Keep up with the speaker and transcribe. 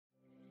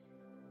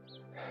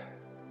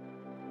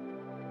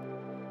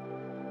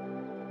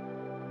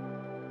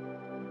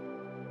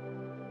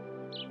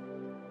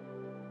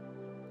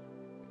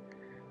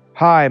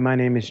Hi, my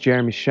name is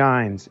Jeromie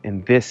Shines,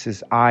 and this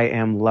is I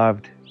Am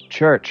Loved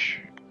Church.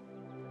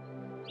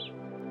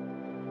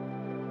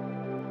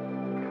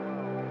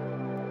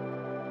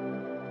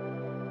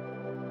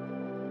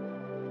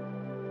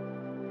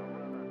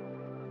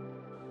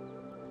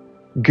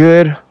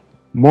 Good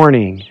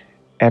morning,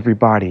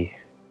 everybody.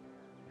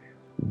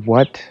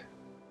 What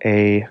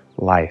a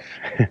life.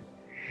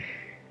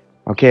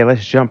 Okay,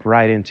 let's jump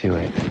right into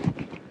it.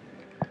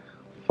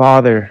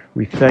 Father,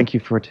 we thank you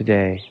for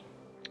today.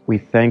 We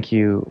thank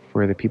you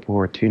for the people who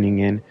are tuning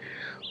in.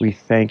 We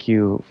thank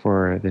you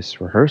for this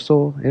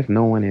rehearsal. If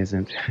no one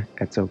isn't,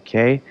 that's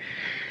okay.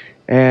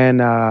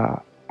 And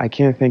I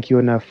can't thank you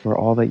enough for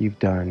all that you've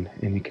done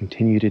and you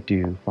continue to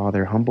do.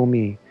 Father, humble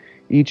me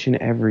each and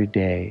every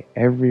day,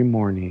 every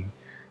morning,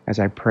 as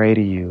I pray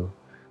to you,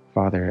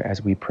 Father,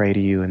 as we pray to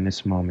you in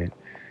this moment,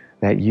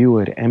 that you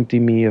would empty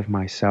me of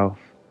myself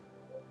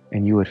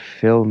and you would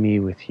fill me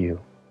with you.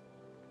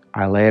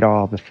 I lay it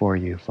all before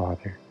you,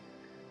 Father,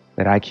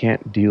 that I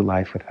can't do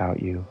life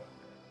without you.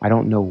 I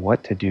don't know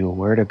what to do,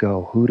 where to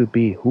go, who to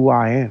be, who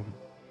I am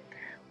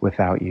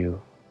without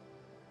you.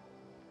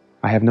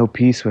 I have no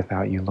peace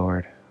without you,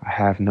 Lord. I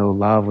have no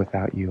love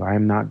without you. I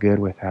am not good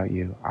without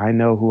you. I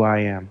know who I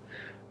am,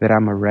 that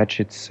I'm a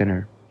wretched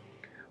sinner,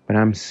 but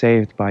I'm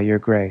saved by your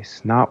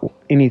grace, not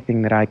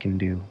anything that I can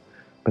do,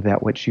 but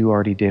that what you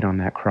already did on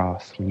that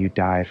cross when you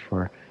died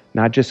for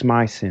not just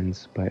my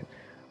sins, but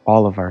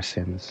all of our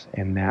sins,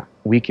 and that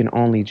we can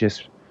only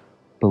just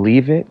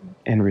believe it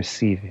and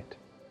receive it.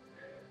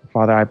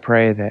 Father, I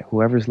pray that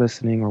whoever's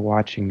listening or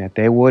watching, that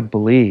they would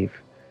believe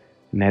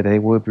and that they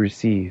would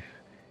receive,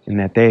 and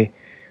that they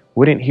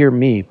wouldn't hear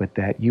me, but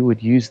that you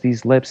would use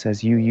these lips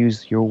as you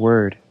use your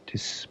word to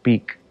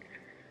speak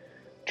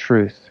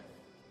truth,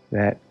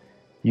 that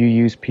you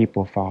use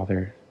people,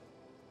 Father,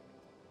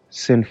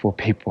 sinful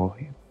people,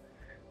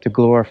 to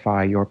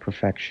glorify your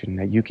perfection,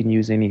 that you can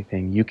use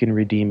anything, you can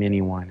redeem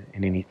anyone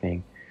and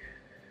anything.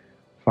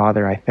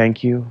 Father, I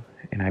thank you,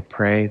 and I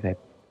pray that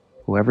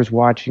whoever's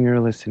watching or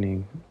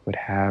listening would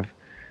have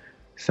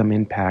some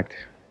impact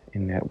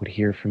and that would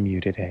hear from you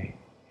today.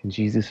 In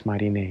Jesus'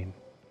 mighty name,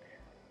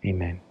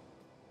 amen.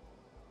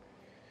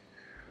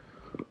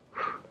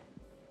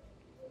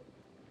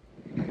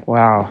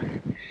 Wow,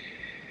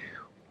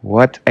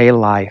 what a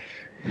life.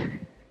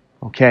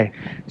 Okay,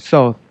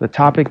 so the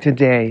topic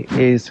today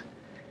is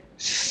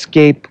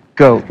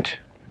scapegoat.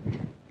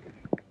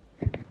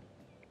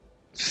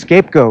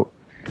 Scapegoat.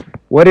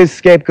 What is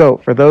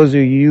scapegoat? For those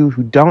of you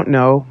who don't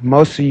know,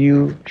 most of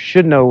you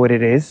should know what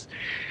it is,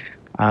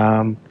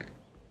 or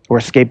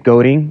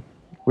scapegoating.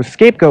 What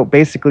scapegoat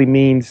basically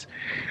means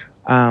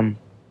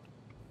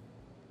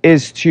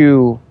is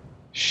to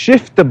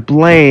shift the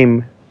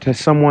blame to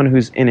someone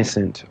who's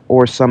innocent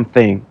or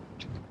something.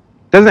 It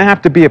doesn't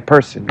have to be a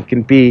person. It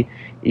can be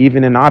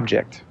even an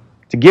object.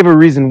 To give a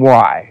reason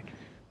why,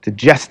 to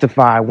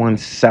justify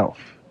oneself.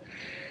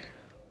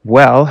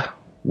 Well,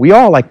 we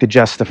all like to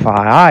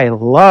justify. I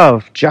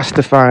love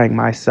justifying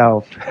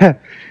myself.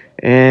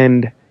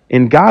 And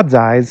in God's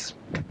eyes,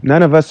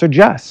 none of us are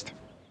just.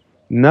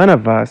 None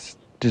of us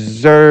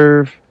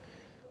deserve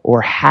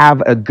or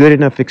have a good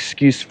enough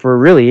excuse for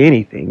really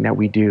anything that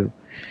we do.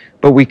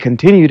 But we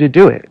continue to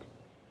do it.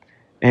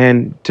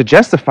 And to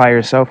justify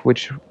yourself,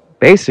 which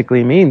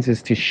basically means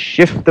is to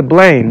shift the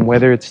blame,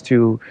 whether it's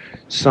to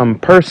some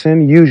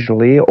person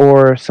usually,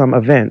 or some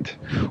event,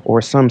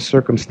 or some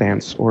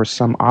circumstance, or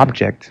some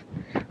object.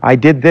 I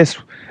did this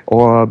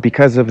or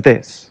because of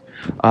this.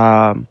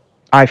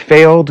 I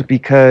failed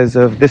because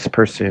of this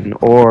person,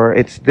 or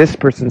it's this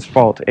person's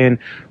fault. And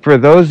for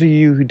those of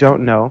you who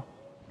don't know,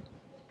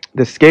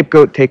 the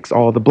scapegoat takes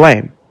all the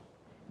blame.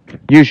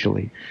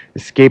 Usually. The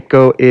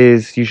scapegoat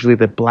is usually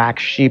the black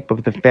sheep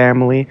of the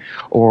family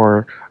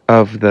or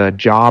of the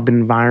job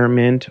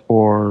environment,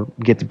 or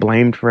gets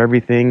blamed for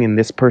everything, and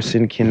this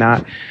person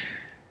cannot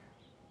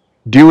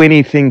do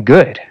anything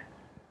good.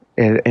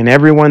 In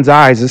everyone's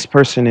eyes, this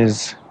person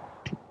is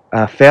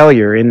a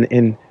failure,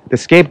 and the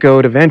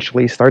scapegoat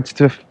eventually starts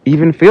to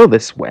even feel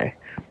this way,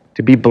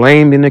 to be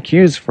blamed and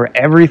accused for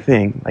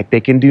everything, like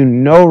they can do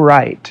no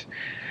right.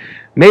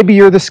 Maybe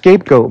you're the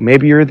scapegoat,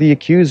 maybe you're the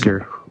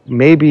accuser,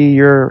 maybe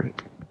you're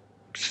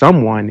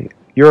someone.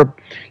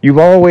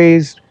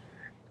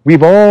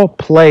 We've all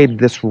played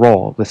this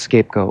role, the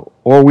scapegoat,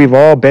 or we've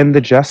all been the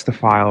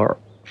justifier.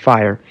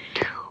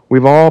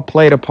 We've all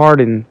played a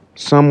part in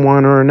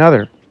someone or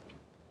another.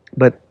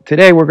 But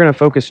today we're going to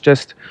focus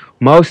just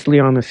mostly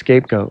on the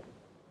scapegoat.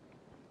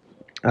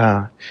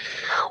 We're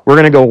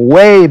going to go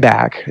way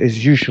back,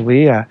 as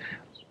usually,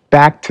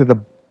 back to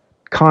the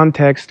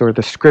context or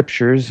the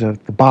scriptures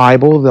of the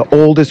Bible, the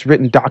oldest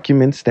written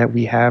documents that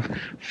we have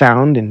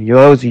found. And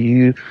those of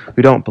you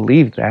who don't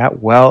believe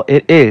that, well,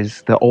 it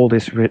is the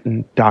oldest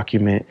written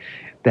document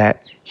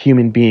that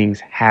human beings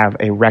have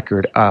a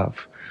record of.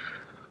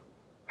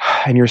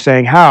 And you're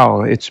saying,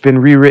 how? It's been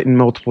rewritten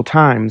multiple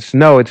times.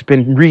 No, it's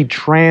been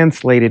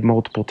retranslated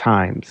multiple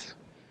times.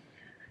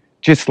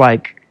 Just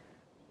like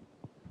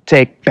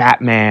take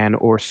Batman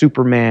or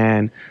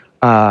Superman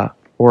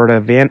or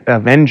the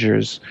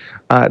Avengers.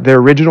 The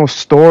original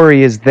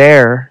story is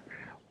there,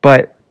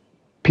 but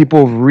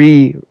people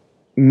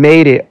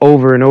remade it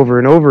over and over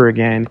and over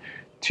again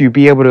to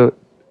be able to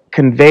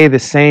convey the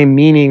same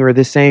meaning or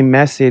the same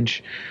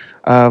message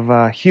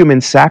of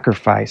human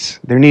sacrifice.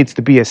 There needs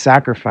to be a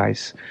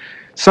sacrifice.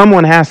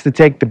 Someone has to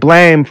take the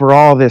blame for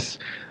all this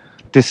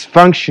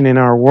dysfunction in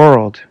our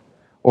world,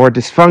 or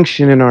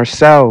dysfunction in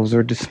ourselves,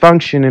 or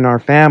dysfunction in our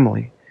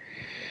family.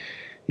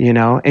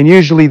 And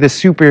usually the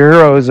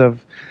superheroes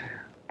of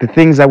the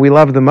things that we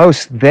love the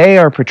most, they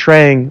are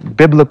portraying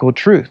biblical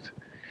truth.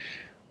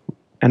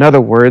 In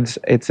other words,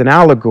 it's an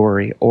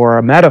allegory or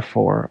a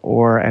metaphor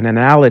or an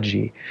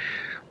analogy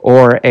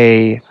or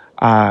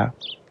I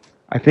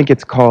think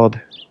it's called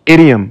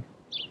idiom.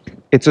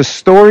 It's a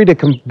story to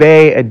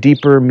convey a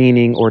deeper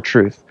meaning or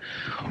truth.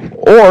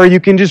 Or you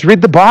can just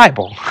read the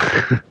Bible.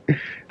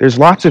 There's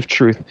lots of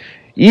truth.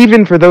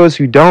 Even for those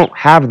who don't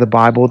have the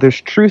Bible,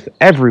 there's truth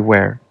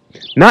everywhere.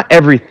 Not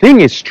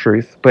everything is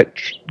truth, but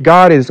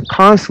God is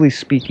constantly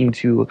speaking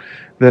to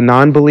the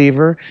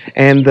non-believer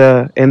and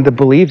the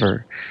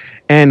believer.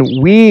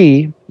 And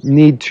we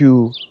need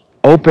to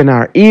open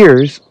our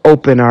ears,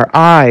 open our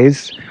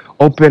eyes,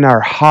 open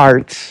our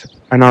hearts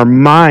and our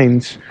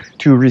minds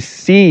to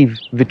receive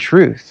the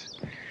truth.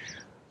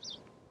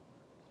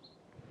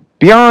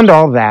 Beyond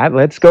all that,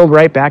 let's go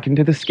right back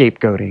into the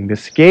scapegoating. The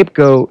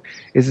scapegoat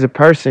is a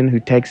person who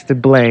takes the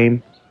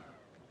blame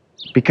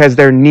because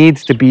there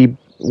needs to be,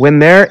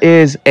 when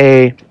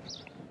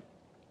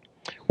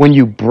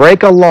you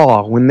break a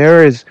law, when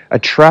there is a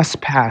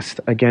trespass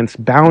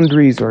against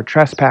boundaries or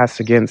trespass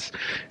against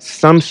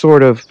some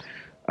sort of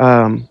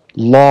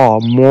law,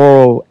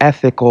 moral,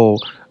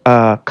 ethical,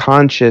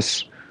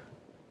 conscious,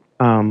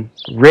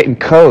 written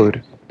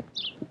code,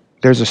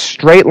 there's a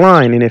straight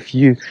line, and if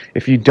you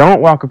don't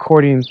walk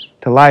according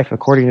to life,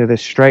 according to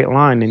this straight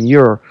line, then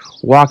you're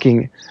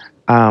walking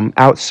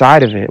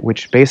outside of it,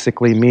 which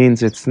basically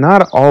means it's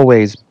not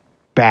always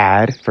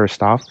bad,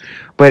 first off,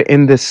 but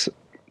in this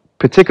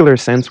particular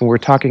sense, when we're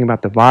talking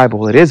about the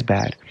Bible, it is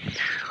bad.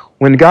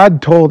 When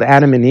God told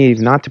Adam and Eve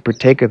not to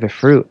partake of the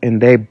fruit, and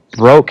they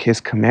broke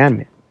his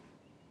commandment,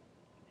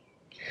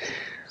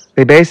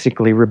 they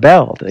basically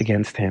rebelled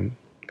against him.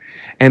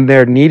 And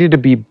there needed to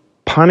be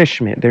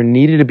punishment. There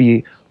needed to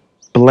be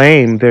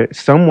blame.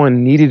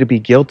 Someone needed to be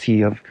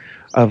guilty of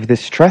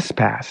this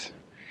trespass.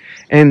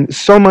 And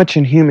so much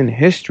in human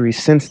history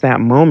since that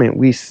moment,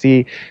 we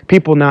see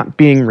people not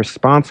being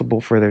responsible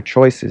for their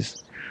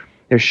choices.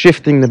 They're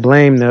shifting the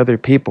blame to other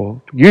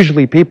people,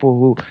 usually people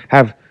who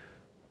have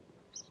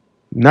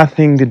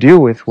nothing to do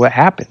with what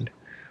happened,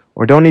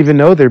 or don't even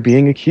know they're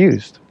being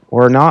accused,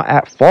 or are not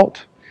at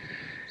fault.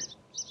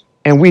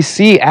 And we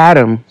see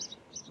Adam,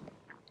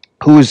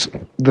 who's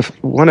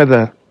one of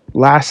the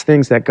last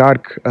things that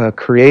God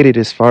created,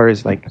 as far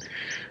as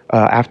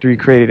after he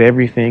created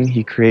everything,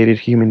 he created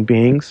human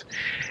beings.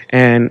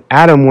 And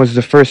Adam was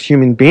the first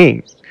human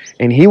being,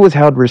 and he was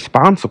held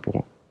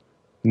responsible.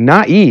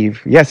 Not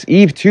Eve. Yes,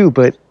 Eve too,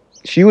 but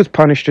she was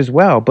punished as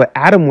well. But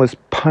Adam was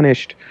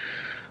punished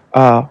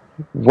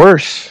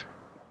worse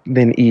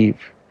than Eve,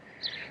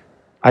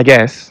 I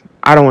guess.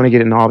 I don't want to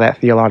get into all that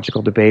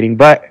theological debating,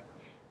 but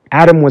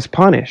Adam was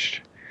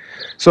punished.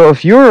 So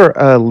if you're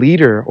a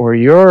leader, or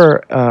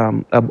you're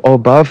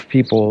above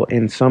people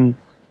in some,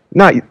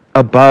 not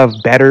above,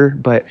 better,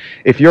 but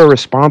if you're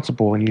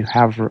responsible and you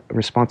have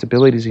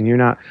responsibilities and you're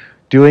not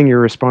doing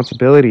your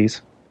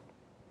responsibilities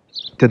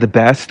to the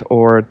best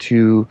or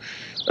to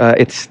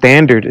its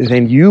standard,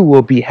 then you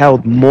will be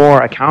held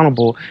more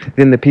accountable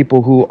than the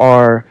people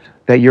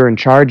that you're in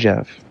charge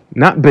of.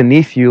 Not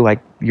beneath you,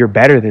 like you're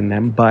better than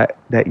them, but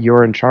that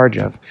you're in charge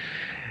of.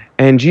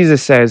 And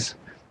Jesus says,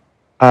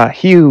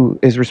 he who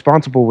is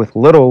responsible with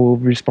little will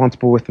be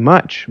responsible with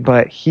much,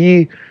 but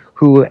he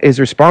who is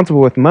responsible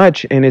with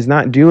much and is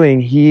not doing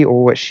he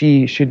or what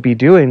she should be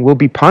doing will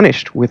be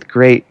punished with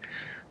great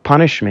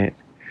punishment.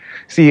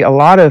 See, a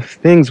lot of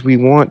things we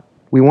want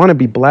to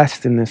be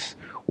blessed in this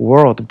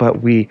world,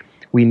 but we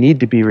need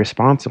to be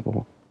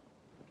responsible.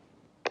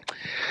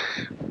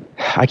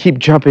 I keep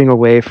jumping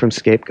away from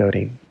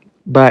scapegoating,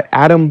 but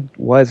Adam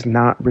was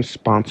not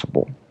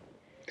responsible.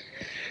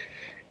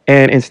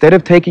 And instead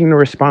of taking the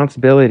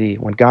responsibility,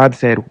 when God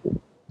said,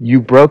 you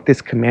broke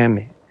this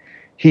commandment,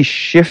 he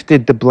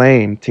shifted the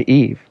blame to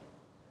Eve.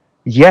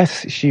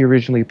 Yes, she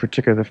originally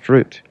partook of the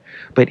fruit,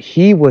 but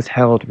he was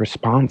held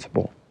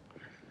responsible.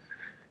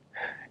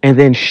 And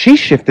then she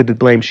shifted the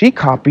blame. She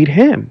copied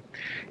him.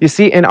 You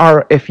see,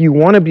 if you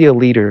want to be a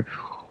leader,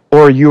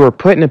 or you are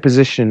put in a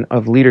position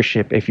of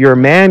leadership, if you're a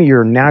man,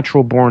 you're a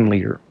natural born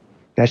leader.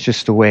 That's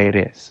just the way it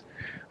is,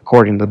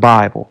 according to the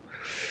Bible.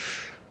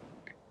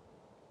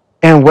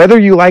 And whether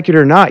you like it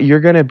or not,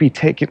 you're going to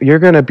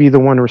be the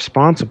one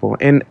responsible.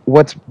 And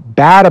what's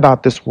bad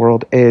about this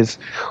world is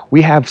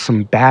we have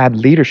some bad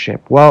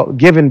leadership. Well,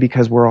 given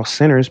because we're all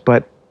sinners,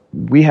 but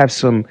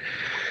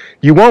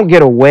you won't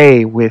get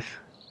away with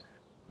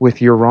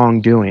your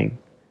wrongdoing.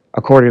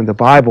 according to the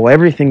Bible,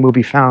 everything will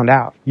be found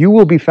out. You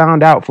will be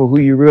found out for who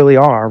you really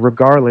are,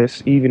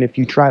 regardless, even if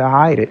you try to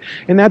hide it.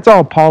 And that's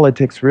all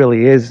politics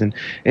really is. And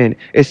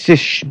it's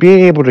just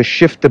being able to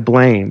shift the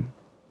blame.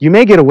 You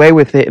may get away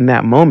with it in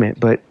that moment,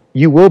 but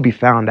you will be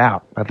found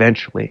out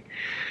eventually.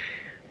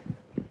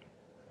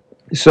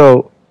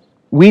 So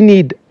we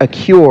need a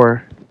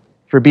cure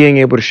for being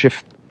able to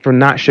shift, for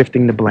not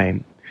shifting the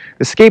blame.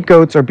 The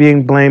scapegoats are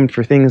being blamed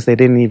for things they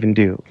didn't even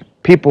do.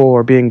 People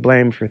are being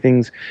blamed for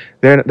things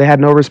they had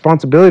no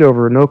responsibility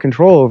over, no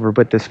control over,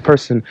 but this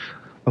person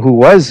who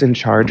was in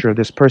charge, or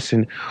this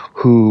person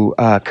who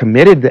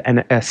committed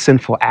a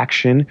sinful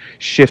action,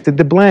 shifted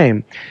the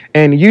blame.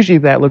 And usually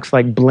that looks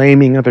like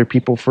blaming other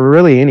people for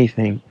really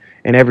anything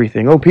and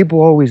everything. Oh, people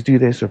always do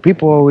this, or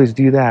people always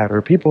do that,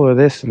 or people are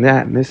this and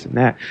that and this and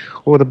that.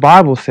 Well, the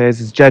Bible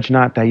says, is judge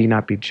not that you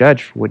not be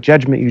judged. For what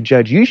judgment you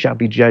judge, you shall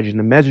be judged, and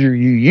the measure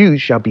you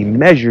use shall be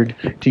measured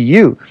to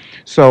you.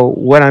 So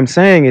what I'm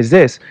saying is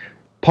this.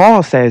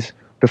 Paul says,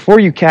 before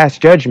you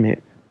cast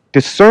judgment,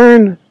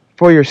 discern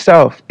for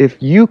yourself if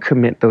you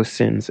commit those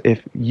sins,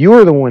 if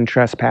you're the one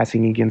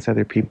trespassing against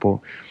other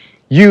people.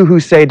 You who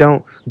say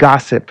don't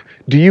gossip,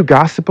 do you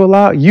gossip a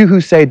lot? You who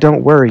say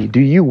don't worry, do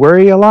you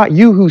worry a lot?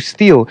 You who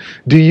steal,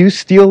 do you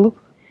steal?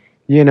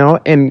 You know,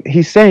 and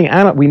he's saying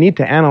we need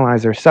to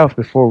analyze ourselves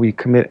before we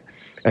commit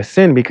a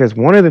sin, because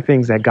one of the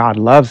things that God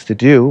loves to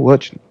do,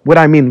 which what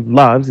I mean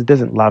loves, it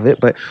doesn't love it,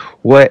 but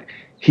what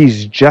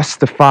he's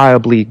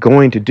justifiably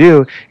going to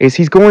do is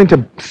he's going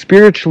to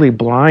spiritually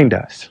blind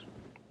us.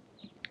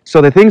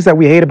 So the things that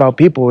we hate about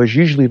people is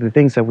usually the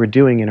things that we're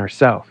doing in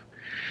ourselves.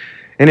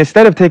 And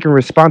instead of taking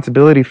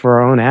responsibility for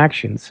our own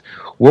actions,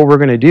 what we're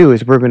going to do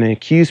is we're going to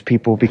accuse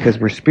people because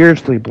we're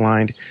spiritually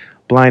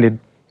blinded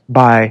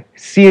by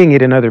seeing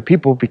it in other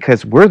people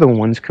because we're the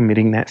ones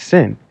committing that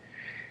sin.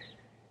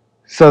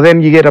 So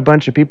then you get a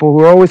bunch of people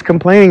who are always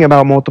complaining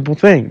about multiple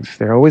things.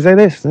 They're always like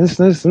this,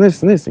 and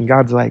this. And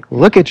God's like,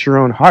 look at your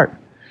own heart.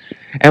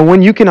 And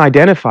when you can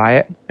identify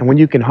it, and when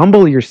you can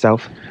humble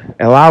yourself,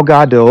 allow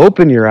God to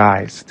open your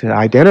eyes to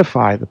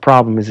identify the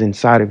problem is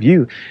inside of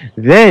you,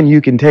 then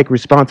you can take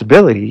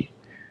responsibility.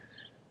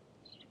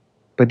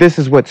 But this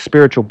is what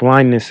spiritual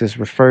blindness is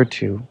referred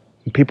to.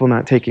 People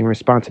not taking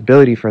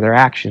responsibility for their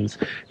actions,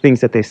 things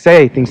that they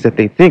say, things that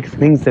they think,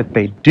 things that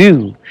they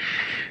do.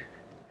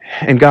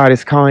 And God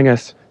is calling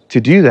us to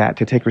do that,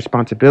 to take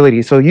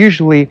responsibility. So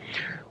usually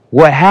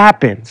what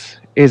happens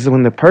is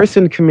when the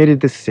person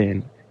committed the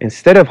sin,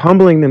 instead of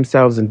humbling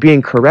themselves and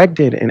being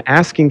corrected and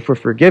asking for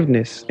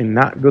forgiveness and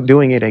not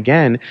doing it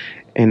again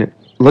and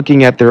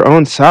looking at their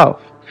own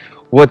self,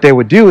 what they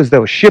would do is they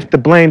would shift the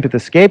blame to the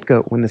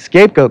scapegoat. When the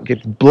scapegoat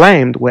gets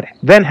blamed, what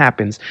then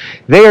happens?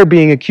 They are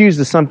being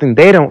accused of something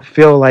they don't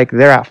feel like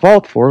they're at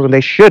fault for, when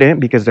they shouldn't,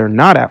 because they're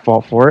not at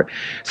fault for it.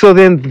 So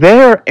then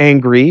they're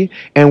angry,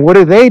 and what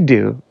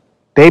do?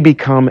 They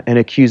become an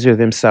accuser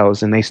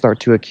themselves, and they start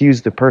to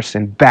accuse the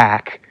person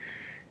back,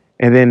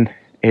 and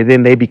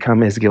then they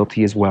become as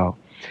guilty as well.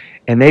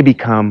 And they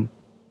become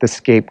the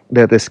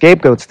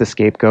scapegoat's the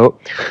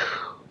scapegoat.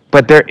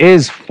 But there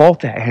is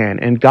fault at hand,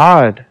 and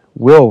God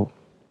will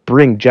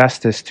bring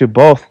justice to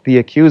both the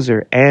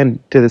accuser and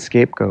to the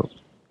scapegoat.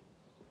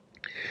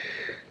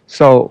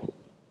 So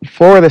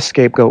for the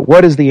scapegoat,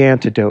 what is the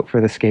antidote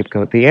for the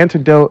scapegoat? The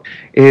antidote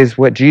is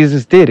what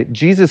Jesus did.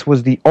 Jesus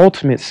was the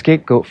ultimate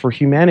scapegoat for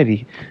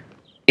humanity.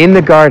 In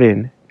the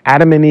garden,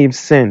 Adam and Eve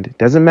sinned.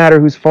 Doesn't matter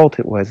whose fault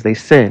it was, they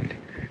sinned.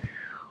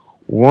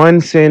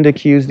 One sinned,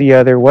 accused the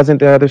other, wasn't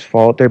the other's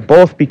fault. They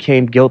both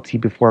became guilty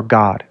before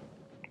God.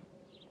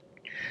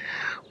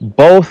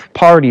 Both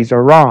parties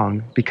are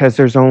wrong because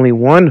there's only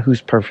one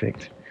who's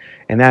perfect,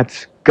 and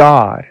that's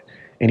God.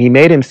 And he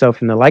made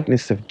himself in the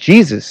likeness of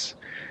Jesus.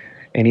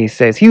 And he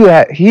says, he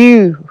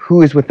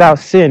who is without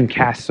sin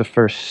casts the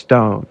first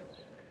stone.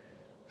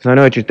 So I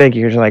know what you're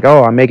thinking. You're just like,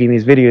 oh, I'm making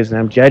these videos and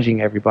I'm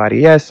judging everybody.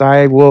 Yes,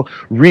 I will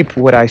reap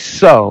what I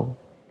sow.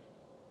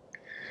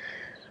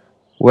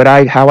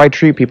 How I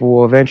treat people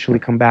will eventually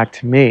come back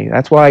to me.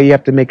 That's why you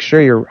have to make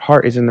sure your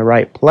heart is in the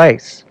right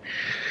place.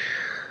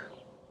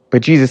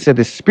 But Jesus said,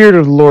 the Spirit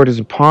of the Lord is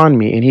upon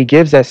me, and he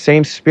gives that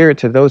same Spirit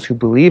to those who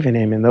believe in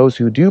him and those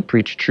who do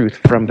preach truth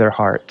from their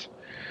heart.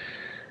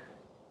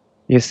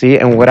 You see,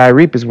 and what I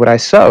reap is what I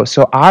sow.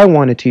 So I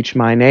want to teach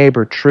my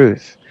neighbor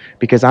truth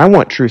because I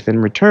want truth in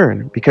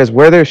return. Because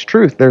where there's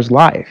truth, there's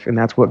life, and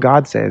that's what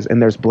God says,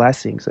 and there's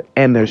blessings,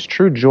 and there's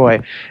true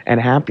joy and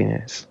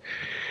happiness.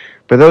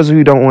 For those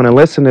who don't want to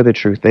listen to the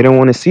truth, they don't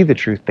want to see the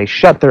truth, they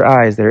shut their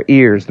eyes, their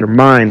ears, their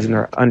minds, and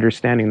their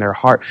understanding, their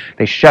heart.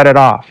 They shut it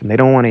off, and they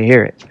don't want to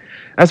hear it.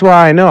 That's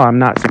why I know I'm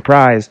not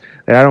surprised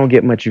that I don't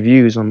get much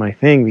views on my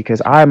thing,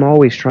 because I'm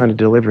always trying to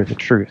deliver the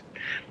truth.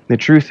 The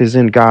truth is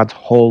in God's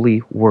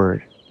holy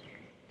word.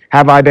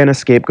 Have I been a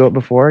scapegoat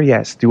before?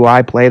 Yes. Do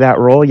I play that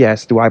role?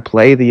 Yes. Do I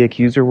play the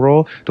accuser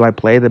role? Do I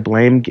play the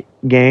blame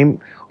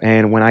game?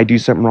 And when I do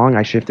something wrong,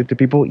 I shift it to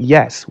people?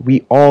 Yes.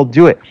 We all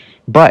do it.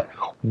 But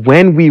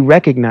when we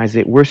recognize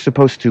it, we're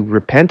supposed to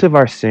repent of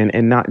our sin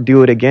and not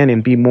do it again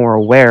and be more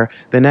aware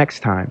the next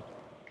time.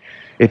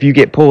 If you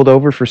get pulled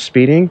over for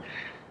speeding,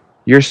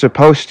 You're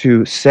supposed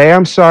to say,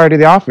 I'm sorry to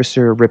the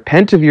officer,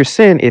 repent of your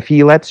sin. If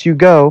he lets you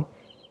go,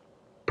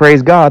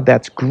 praise God,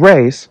 that's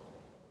grace.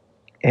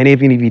 And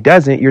even if he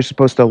doesn't, you're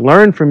supposed to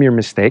learn from your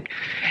mistake,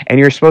 and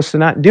you're supposed to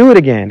not do it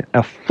again.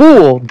 A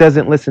fool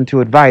doesn't listen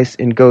to advice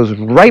and goes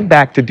right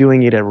back to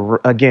doing it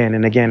again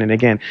and again and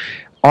again.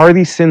 Are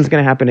these sins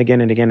going to happen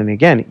again and again and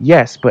again?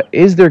 Yes, but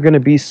is there going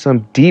to be some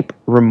deep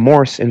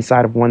remorse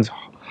inside of one's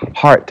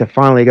heart to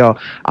finally go,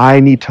 I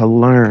need to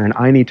learn.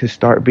 I need to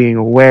start being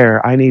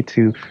aware. I need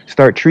to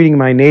start treating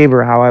my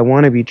neighbor how I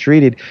want to be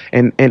treated.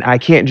 And I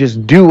can't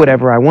just do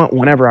whatever I want,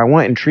 whenever I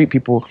want, and treat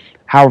people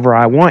however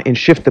I want and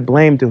shift the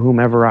blame to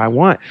whomever I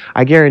want.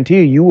 I guarantee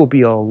you, you will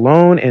be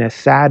alone and a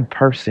sad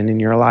person in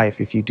your life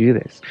if you do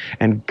this.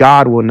 And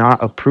God will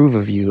not approve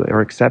of you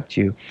or accept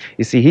you.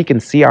 You see, He can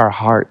see our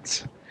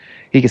hearts.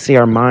 He can see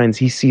our minds.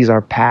 He sees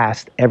our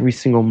past, every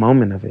single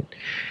moment of it.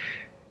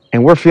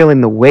 And we're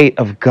feeling the weight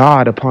of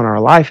God upon our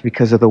life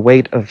because of the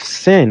weight of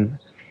sin.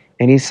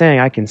 And He's saying,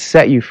 I can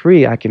set you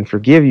free, I can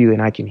forgive you,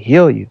 and I can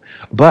heal you.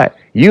 But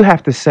you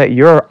have to set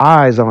your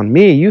eyes on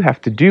me. You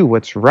have to do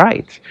what's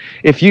right.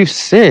 If you've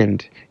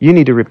sinned, you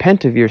need to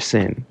repent of your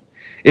sin.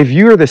 If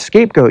you're the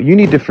scapegoat, you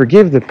need to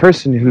forgive the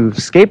person who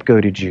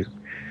scapegoated you.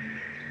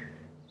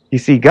 You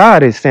see,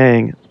 God is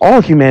saying, all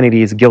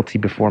humanity is guilty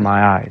before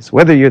my eyes,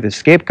 whether you're the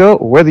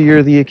scapegoat or whether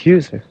you're the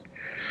accuser.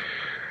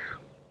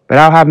 But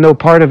I'll have no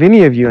part of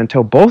any of you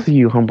until both of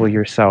you humble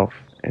yourself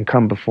and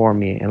come before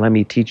me and let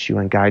me teach you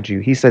and guide you.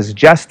 He says,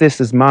 justice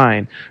is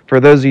mine. For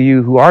those of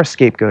you who are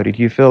scapegoated,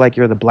 you feel like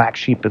you're the black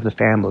sheep of the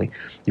family.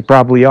 You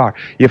probably are.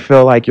 You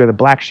feel like you're the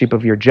black sheep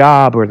of your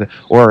job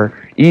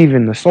or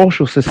even the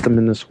social system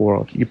in this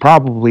world. You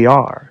probably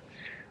are.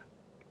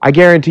 I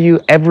guarantee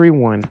you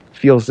everyone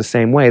feels the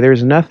same way.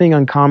 There's nothing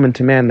uncommon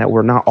to man that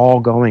we're not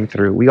all going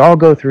through. We all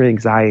go through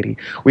anxiety.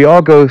 We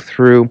all go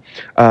through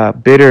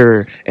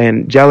bitter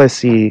and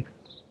jealousy.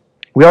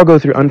 We all go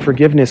through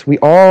unforgiveness. We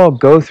all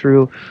go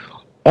through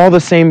all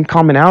the same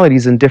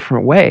commonalities in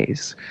different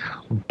ways.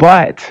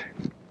 But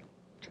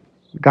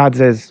God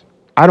says,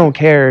 I don't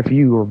care if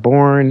you were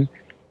born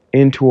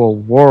into a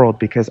world,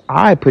 because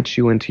I put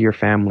you into your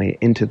family,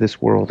 into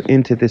this world,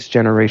 into this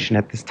generation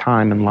at this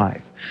time in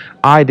life.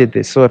 I did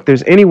this. So if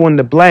there's anyone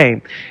to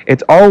blame,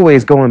 it's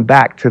always going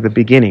back to the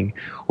beginning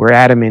where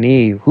Adam and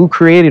Eve, who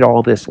created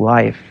all this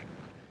life,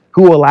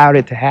 who allowed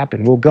it to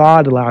happen? Well,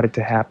 God allowed it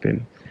to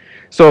happen.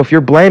 So if you're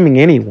blaming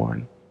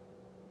anyone,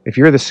 if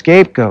you're the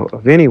scapegoat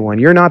of anyone,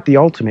 you're not the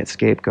ultimate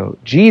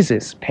scapegoat.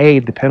 Jesus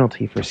paid the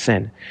penalty for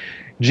sin.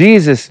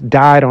 Jesus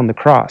died on the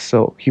cross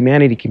so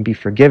humanity can be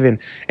forgiven,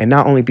 and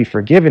not only be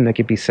forgiven, they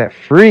can be set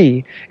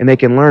free, and they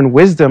can learn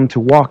wisdom to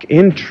walk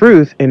in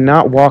truth and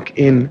not walk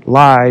in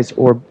lies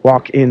or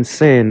walk in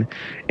sin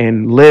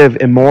and live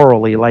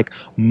immorally like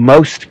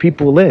most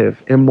people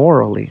live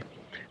immorally.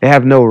 They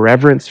have no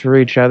reverence for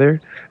each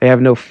other. They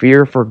have no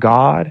fear for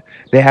God.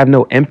 They have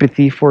no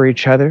empathy for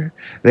each other.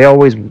 They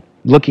always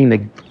looking to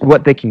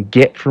what they can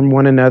get from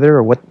one another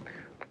or what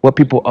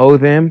people owe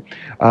them.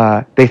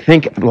 They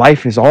think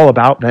life is all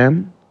about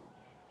them.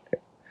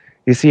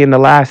 You see, in the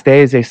last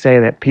days, they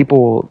say that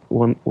people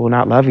will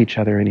not love each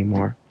other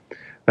anymore.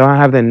 They don't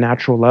have the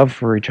natural love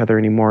for each other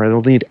anymore.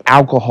 They'll need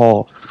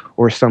alcohol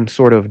or some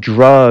sort of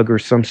drug or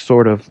some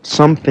sort of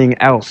something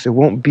else. It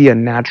won't be a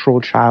natural,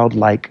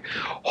 childlike,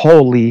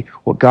 holy,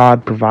 what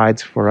God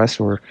provides for us,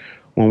 or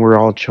when we're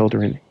all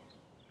children.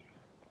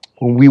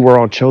 When we were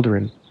all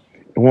children.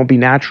 It won't be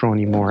natural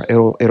anymore.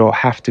 It'll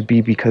have to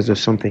be because of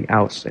something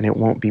else, and it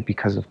won't be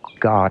because of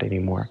God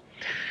anymore.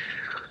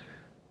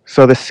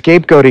 So the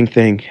scapegoating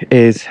thing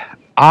is,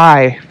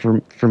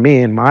 for me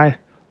in my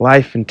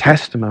life and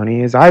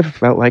testimony, is I've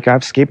felt like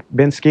I've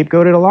been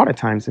scapegoated a lot of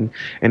times,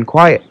 and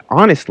quite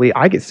honestly,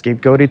 I get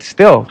scapegoated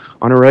still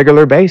on a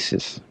regular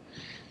basis.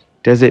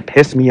 Does it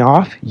piss me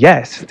off?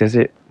 Yes. Does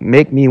it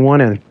make me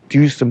want to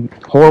do some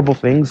horrible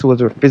things,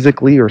 whether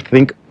physically or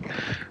think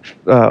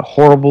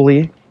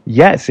horribly?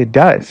 Yes, it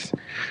does.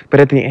 But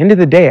at the end of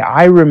the day,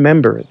 I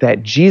remember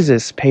that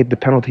Jesus paid the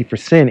penalty for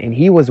sin, and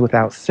He was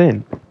without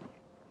sin.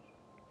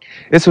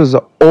 This was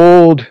an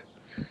old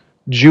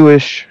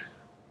Jewish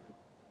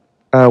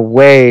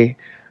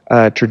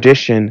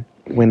tradition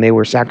when they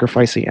were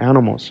sacrificing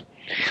animals.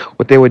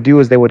 What they would do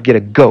is they would get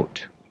a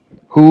goat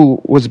who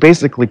was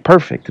basically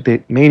perfect,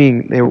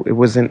 meaning it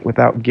wasn't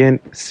without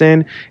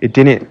sin.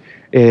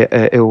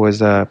 It was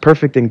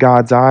perfect in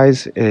God's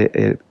eyes.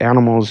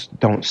 Animals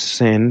don't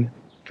sin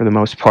for the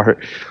most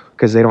part,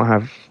 because they don't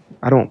have,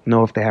 I don't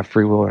know if they have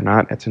free will or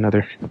not. That's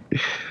another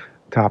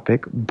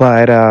topic.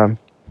 But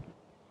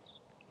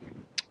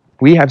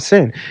we have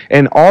sin.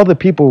 And all the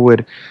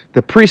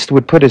priest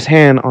would put his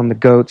hand on the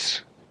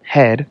goat's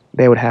head.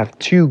 They would have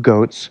two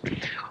goats,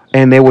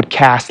 and they would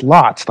cast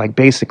lots, like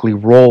basically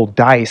roll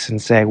dice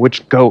and say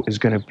which goat is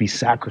going to be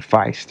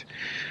sacrificed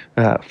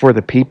for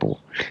the people.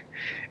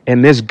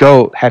 And this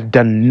goat had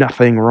done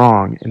nothing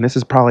wrong. And this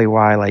is probably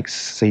why like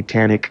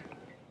satanic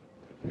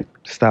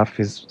stuff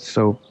is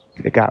so,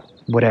 it got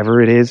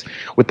whatever it is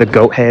with the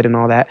goat head and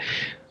all that.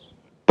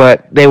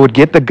 But they would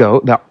get the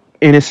goat,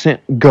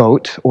 innocent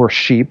goat or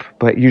sheep,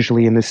 but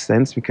usually in this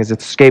sense because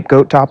it's a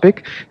scapegoat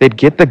topic. They'd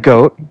get the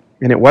goat,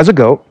 and it was a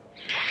goat.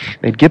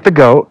 They'd get the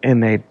goat,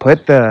 and they'd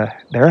put their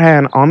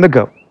hand on the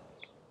goat,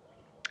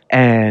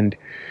 and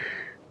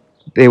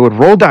they would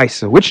roll dice.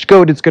 So which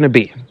goat it's going to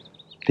be?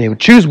 They would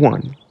choose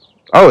one.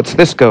 Oh, it's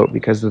this goat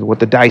because of what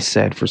the dice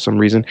said for some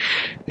reason.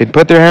 They'd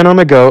put their hand on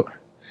the goat.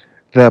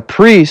 The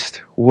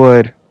priest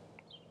would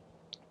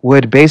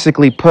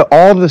basically put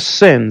all the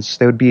sins.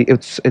 They would be.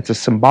 It's a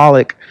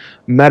symbolic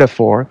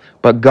metaphor,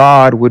 but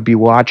God would be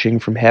watching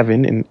from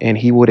heaven, and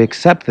he would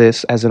accept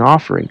this as an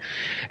offering.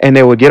 And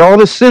they would get all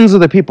the sins of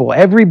the people,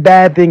 every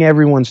bad thing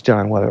everyone's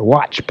done, whether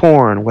watch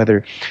porn,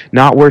 whether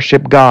not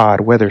worship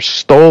God, whether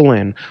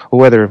stolen, or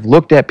whether have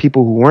looked at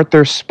people who weren't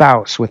their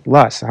spouse with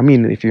lust. I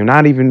mean, if you're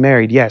not even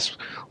married, yes,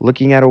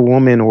 looking at a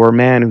woman or a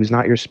man who's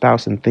not your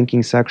spouse and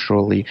thinking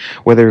sexually,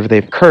 whether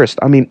they've cursed.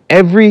 I mean,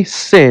 every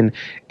sin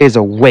is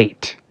a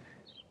weight.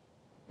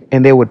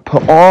 And they would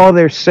put all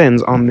their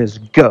sins on this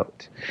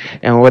goat.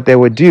 And what they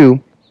would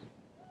do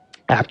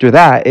after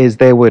that is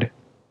they would,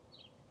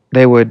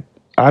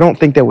 I don't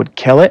think they would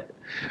kill it.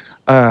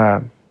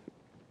 I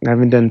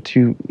haven't done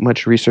too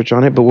much research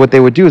on it, but what they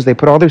would do is they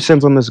put all their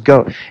sins on this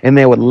goat and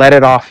they would let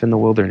it off in the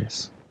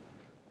wilderness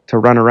to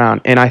run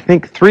around. And I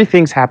think three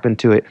things happened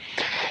to it.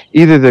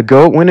 Either the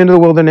goat went into the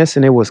wilderness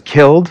and it was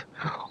killed,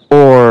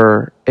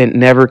 or it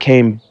never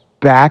came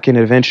back and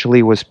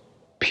eventually was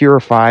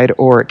purified,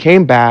 or it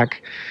came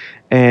back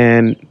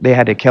and they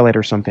had to kill it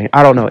or something.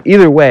 I don't know.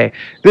 Either way,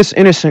 this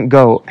innocent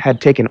goat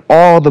had taken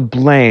all the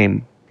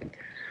blame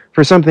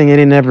for something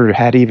it never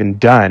had even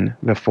done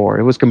before.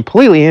 It was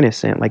completely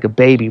innocent, like a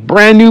baby,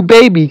 brand new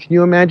baby. Can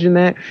you imagine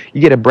that?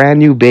 You get a brand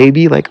new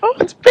baby, like, oh,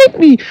 it's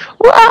baby,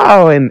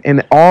 wow!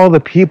 And all the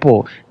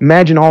people,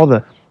 imagine all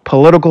the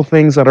political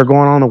things that are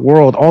going on in the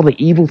world, all the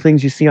evil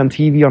things you see on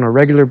TV on a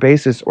regular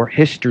basis, or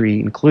history,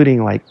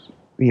 including like,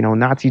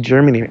 Nazi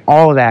Germany,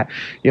 all of that,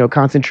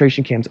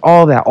 concentration camps,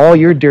 all that, all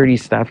your dirty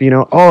stuff,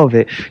 all of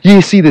it. You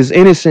see this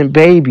innocent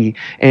baby,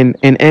 and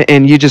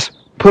you just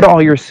put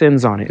all your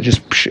sins on it.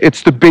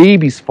 It's the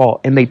baby's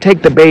fault, and they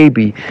take the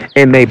baby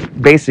and they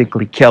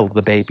basically kill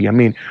the baby. I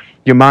mean,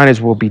 you might as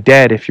well be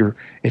dead if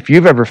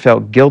you've ever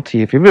felt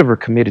guilty, if you've ever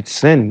committed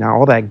sin. Now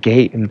all that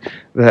gate and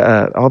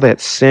all that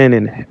sin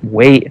and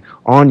weight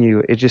on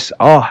you,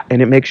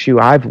 and it makes you.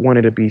 I've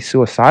wanted to be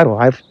suicidal.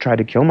 I've tried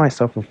to kill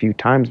myself a few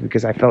times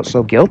because I felt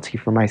so guilty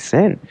for my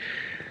sin.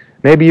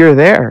 Maybe you're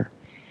there,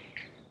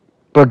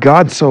 but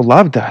God so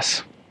loved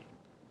us,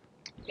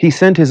 He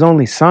sent His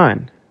only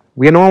Son.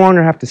 We no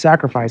longer have to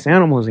sacrifice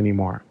animals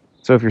anymore.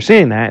 So if you're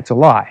seeing that, it's a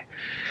lie.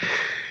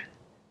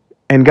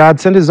 And God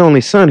sent His only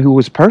Son, who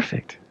was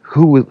perfect,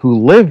 who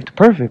lived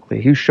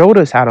perfectly, who showed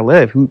us how to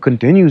live, who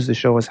continues to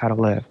show us how to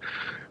live,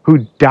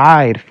 who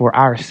died for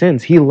our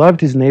sins. He loved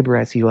His neighbor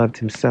as He loved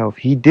Himself.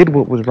 He did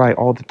what was right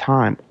all the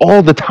time.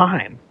 All the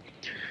time.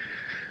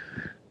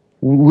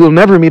 We'll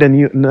never meet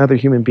another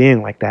human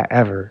being like that,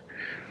 ever.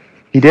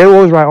 He did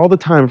what was right all the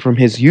time, from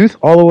His youth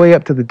all the way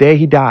up to the day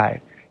He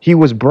died. He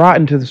was brought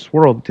into this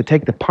world to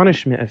take the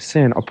punishment of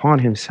sin upon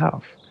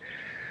Himself.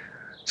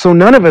 So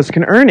none of us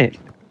can earn it.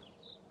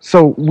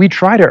 So we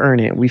try to earn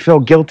it. We feel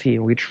guilty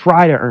and we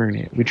try to earn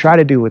it. We try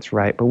to do what's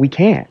right, but we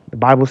can't. The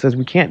Bible says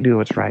we can't do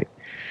what's right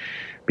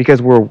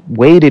because we're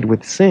weighted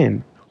with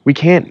sin. We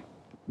can't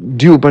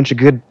do a bunch of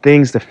good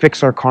things to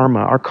fix our karma.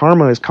 Our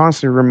karma is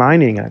constantly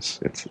reminding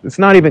us. It's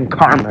not even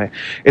karma.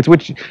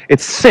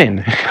 It's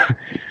sin.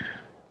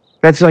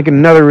 That's like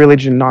another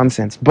religion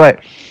nonsense.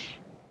 But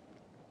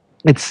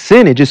it's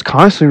sin. It just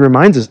constantly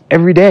reminds us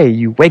every day.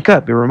 You wake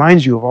up, it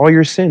reminds you of all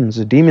your sins.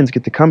 The demons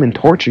get to come and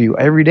torture you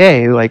every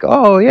day. Like,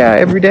 oh yeah,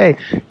 every day.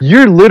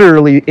 You're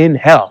literally in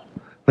hell.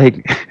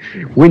 Like,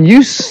 when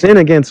you sin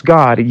against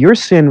God, your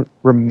sin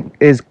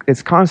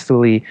is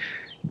constantly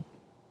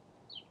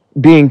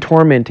being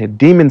tormented.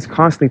 Demons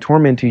constantly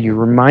torment you,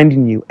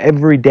 reminding you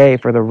every day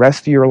for the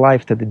rest of your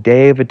life to the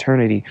day of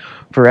eternity,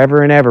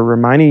 forever and ever,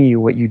 reminding you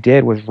what you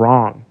did was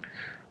wrong.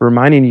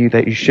 Reminding you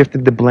that you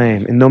shifted the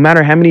blame. And no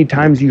matter how many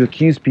times you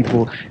accuse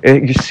people,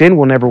 your sin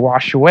will never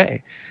wash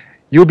away.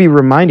 You'll be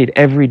reminded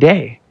every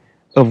day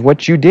of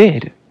what you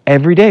did,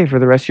 every day for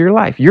the rest of your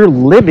life. You're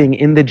living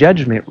in the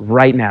judgment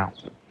right now.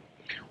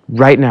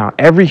 Right now.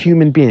 Every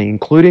human being,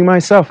 including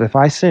myself, if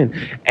I sin,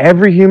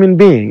 every human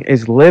being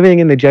is living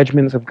in the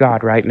judgments of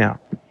God right now.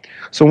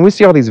 So when we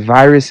see all these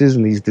viruses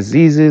and these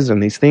diseases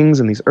and these things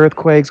and these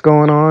earthquakes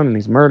going on and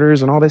these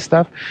murders and all this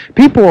stuff,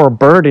 people are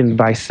burdened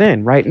by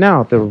sin right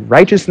now. The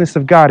righteousness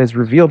of God is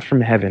revealed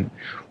from heaven.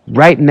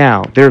 Right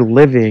now, they're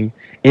living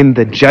in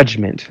the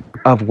judgment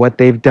of what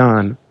they've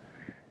done.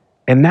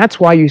 And that's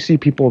why you see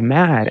people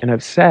mad and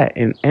upset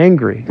and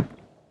angry.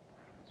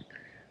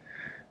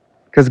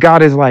 Because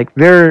God is like,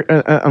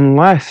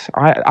 unless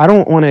I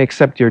don't want to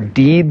accept your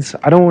deeds.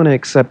 I don't want to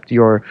accept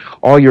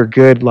all your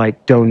good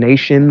like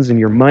donations, and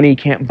your money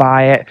can't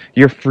buy it,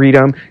 your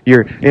freedom.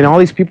 And all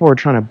these people are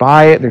trying to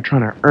buy it. They're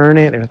trying to earn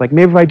it. They're like,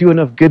 maybe if I do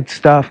enough good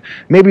stuff,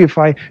 maybe if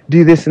I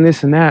do this and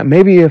this and that,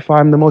 maybe if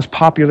I'm the most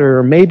popular,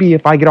 or maybe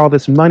if I get all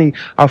this money,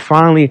 I'll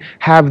finally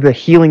have the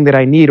healing that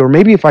I need. Or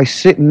maybe if I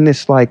sit in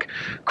this like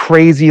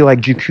crazy like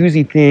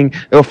jacuzzi thing,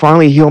 it'll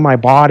finally heal my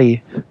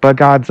body. But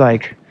God's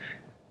like,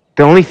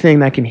 the only thing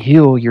that can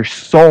heal your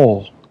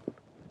soul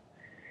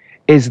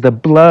is the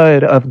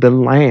blood of the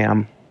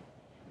Lamb.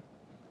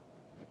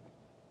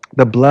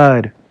 The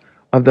blood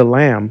of the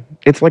Lamb.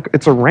 It's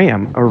a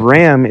ram. A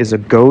ram is a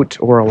goat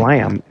or a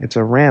lamb. It's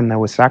a ram that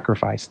was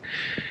sacrificed.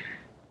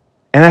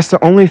 And that's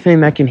the only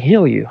thing that can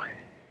heal you.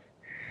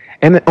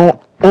 And the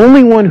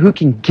only one who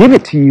can give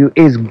it to you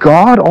is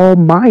God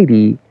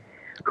Almighty,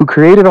 who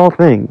created all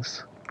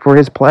things for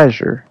his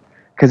pleasure,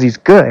 because he's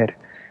good.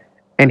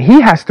 And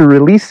he has to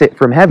release it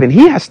from heaven.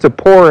 He has to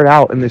pour it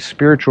out in the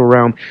spiritual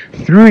realm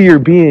through your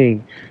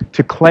being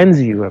to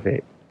cleanse you of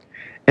it.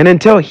 And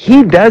until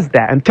he does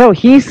that, until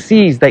he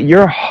sees that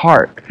your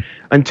heart,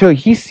 until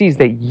he sees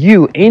that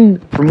you,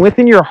 from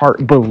within your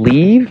heart,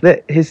 believe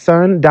that his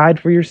son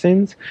died for your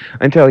sins,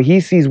 until he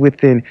sees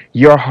within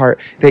your heart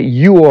that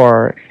you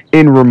are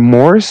in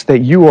remorse,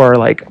 that you are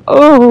like,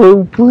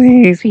 oh,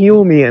 please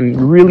heal me,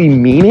 and really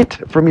mean it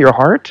from your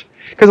heart.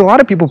 Because a lot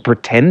of people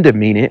pretend to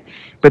mean it,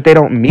 but they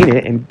don't mean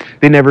it, and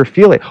they never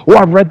feel it. Oh,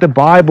 I've read the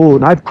Bible,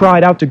 and I've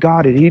cried out to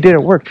God, and he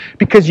didn't work.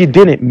 Because you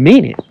didn't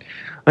mean it.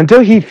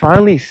 Until he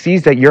finally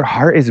sees that your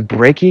heart is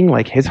breaking,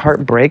 like his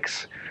heart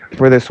breaks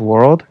for this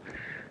world,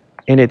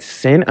 and it's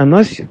sin,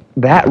 unless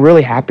that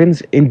really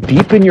happens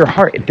deep in your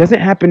heart. It doesn't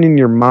happen in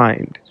your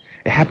mind.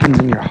 It happens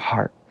in your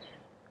heart.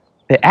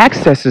 It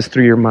accesses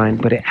through your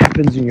mind, but it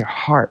happens in your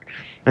heart.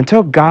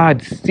 Until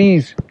God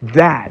sees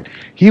that,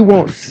 he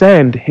won't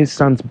send his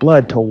son's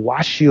blood to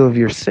wash you of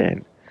your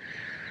sin.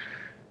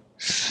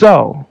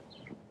 So,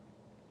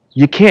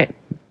 you can't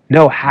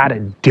know how to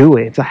do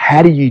it. So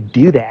how do you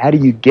do that? How do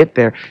you get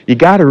there? You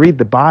got to read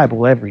the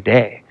Bible every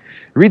day.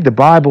 Read the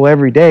Bible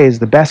every day is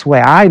the best way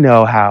I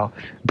know how.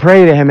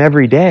 Pray to him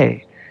every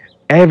day.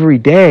 Every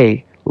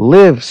day,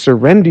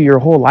 surrender your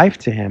whole life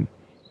to him.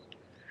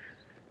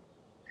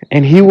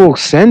 And he will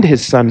send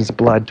his son's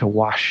blood to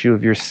wash you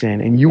of your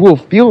sin. And you will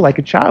feel like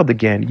a child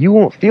again. You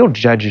won't feel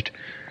judged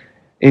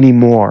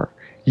anymore.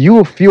 You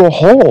will feel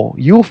whole.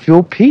 You will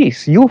feel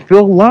peace. You will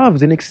feel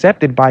loved and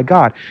accepted by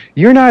God.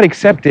 You're not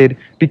accepted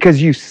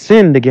because you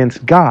sinned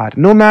against God.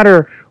 No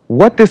matter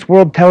what this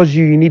world tells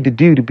you need to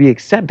do to be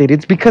accepted,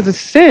 it's because of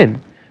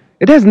sin.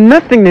 It has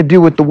nothing to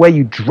do with the way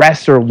you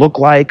dress or look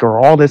like or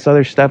all this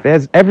other stuff. It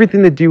has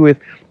everything to do with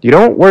you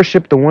don't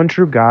worship the one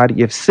true God.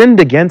 You've sinned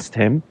against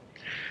him.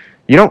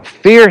 You don't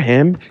fear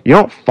him. You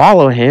don't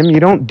follow him. You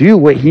don't do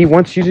what he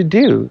wants you to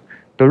do.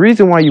 The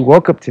reason why you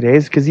woke up today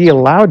is because he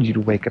allowed you to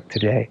wake up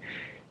today.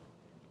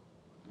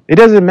 It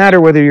doesn't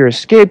matter whether you're a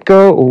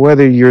scapegoat or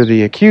whether you're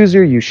the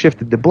accuser, you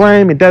shifted the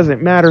blame. It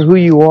doesn't matter who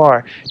you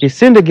are. You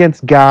sinned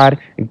against God,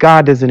 and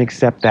God doesn't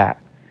accept that.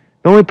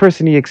 The only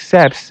person he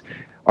accepts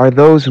are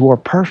those who are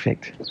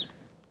perfect.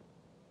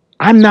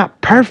 I'm not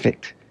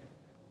perfect,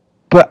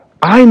 but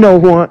I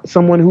know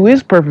someone who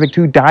is perfect,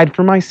 who died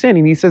for my sin.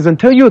 And he says,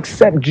 until you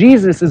accept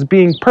Jesus as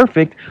being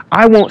perfect,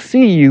 I won't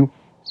see you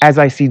as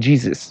I see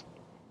Jesus.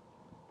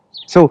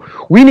 So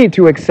we need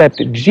to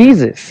accept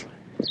Jesus.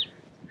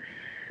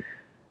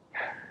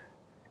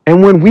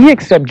 And when we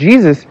accept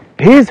Jesus,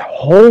 his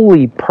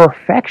holy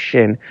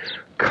perfection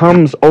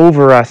comes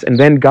over us, and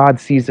then God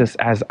sees us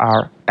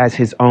as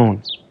his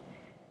own.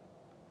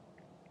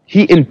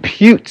 He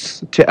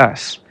imputes to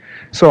us.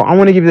 So I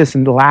want to give you this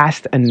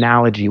last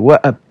analogy,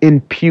 what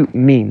impute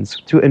means.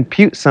 To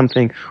impute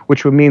something,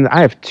 which would mean that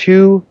I have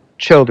 2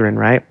 children,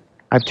 right?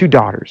 I have 2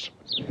 daughters.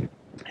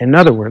 In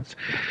other words,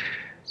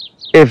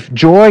 if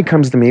Joy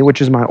comes to me,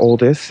 which is my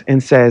oldest,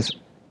 and says,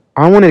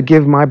 I want to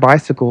give my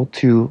bicycle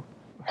to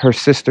her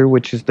sister,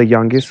 which is the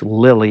youngest,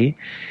 Lily,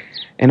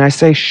 and I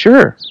say,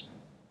 sure.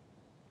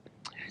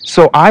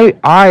 So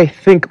I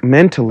think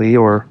mentally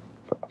or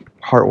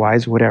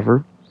heart-wise,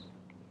 whatever,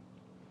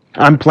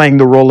 I'm playing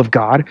the role of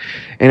God,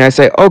 and I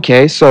say,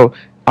 okay, so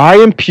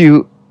I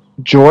impute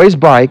Joy's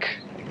bike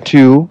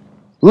to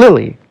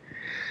Lily.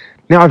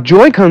 Now, if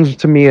Joy comes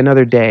to me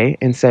another day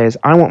and says,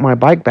 I want my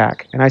bike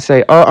back, and I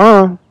say,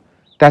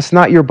 that's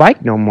not your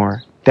bike no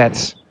more.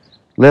 That's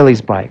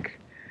Lily's bike.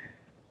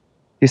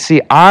 You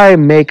see, I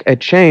make a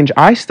change.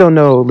 I still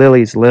know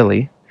Lily's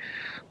Lily,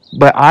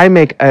 but I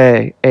make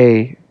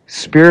a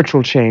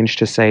spiritual change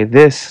to say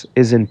this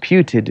is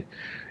imputed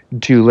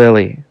to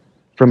Lily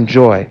from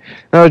Joy.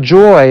 Now,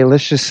 Joy,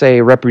 let's just say,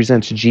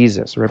 represents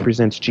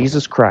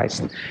Jesus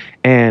Christ,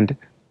 and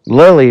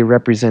Lily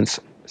represents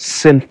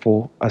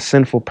a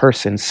sinful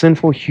person,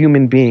 sinful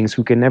human beings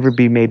who can never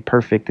be made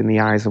perfect in the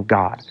eyes of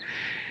God.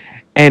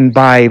 And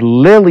by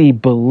Lily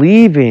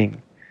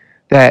believing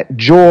that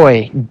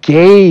Joy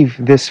gave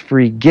this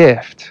free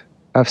gift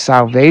of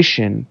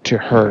salvation to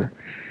her,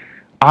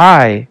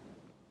 I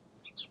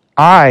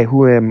I,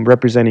 who am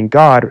representing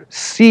God,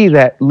 see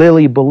that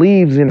Lily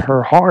believes in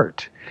her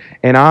heart,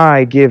 and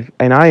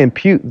I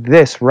impute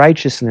this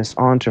righteousness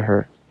onto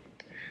her.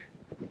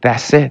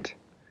 That's it.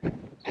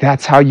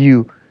 That's how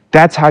you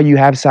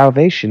have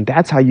salvation.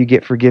 That's how you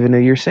get forgiven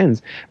of your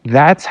sins.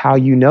 That's how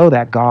you know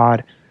that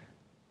God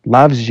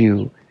loves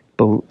you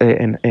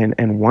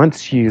and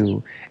wants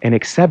you and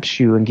accepts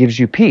you and gives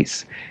you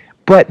peace.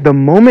 But the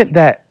moment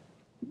that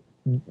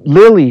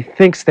Lily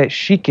thinks that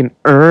she can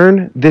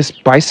earn this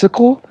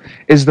bicycle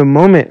is the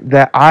moment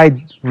that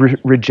I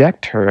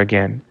reject her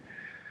again,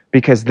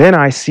 because then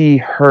I see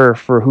her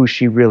for who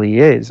she really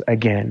is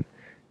again,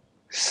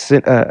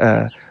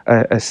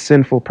 a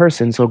sinful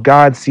person. So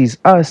God sees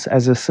us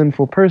as a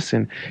sinful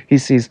person. He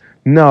sees,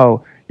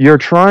 no, you're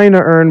trying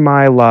to earn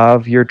my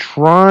love. You're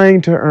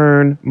trying to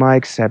earn my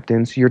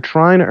acceptance. You're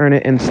trying to earn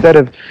it instead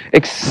of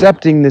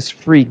accepting this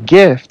free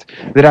gift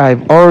that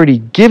I've already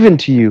given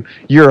to you.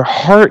 Your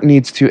heart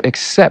needs to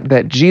accept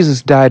that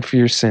Jesus died for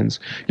your sins.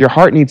 Your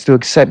heart needs to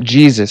accept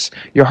Jesus.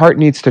 Your heart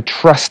needs to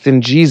trust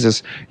in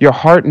Jesus. Your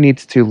heart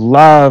needs to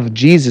love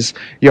Jesus.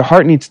 Your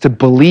heart needs to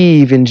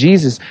believe in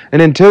Jesus.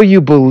 And until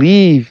you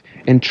believe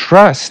and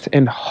trust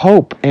and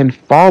hope and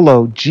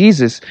follow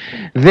Jesus,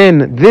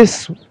 then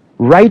this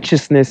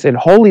righteousness and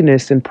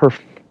holiness and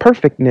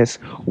perfectness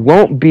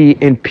won't be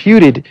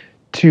imputed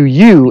to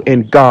you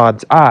in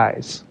God's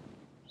eyes.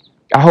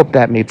 I hope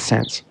that made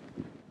sense.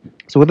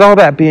 So with all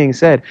that being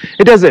said,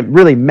 it doesn't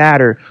really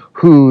matter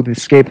who the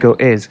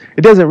scapegoat is.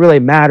 It doesn't really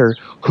matter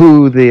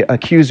who the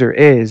accuser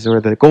is,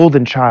 or the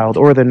golden child,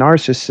 or the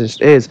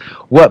narcissist is.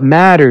 What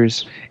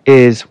matters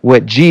is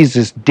what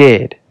Jesus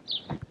did.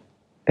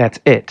 That's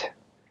it.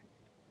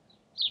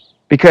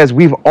 Because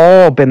we've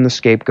all been the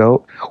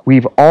scapegoat.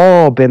 We've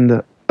all been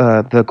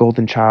the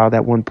golden child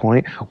at one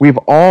point. We've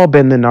all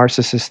been the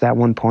narcissist at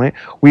one point.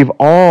 We've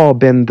all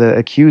been the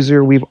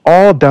accuser. We've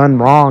all done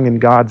wrong in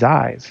God's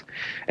eyes.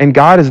 And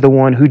God is the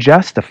one who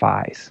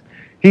justifies.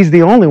 He's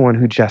the only one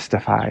who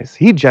justifies.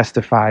 He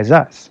justifies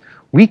us.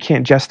 We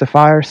can't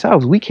justify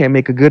ourselves. We can't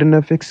make a good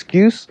enough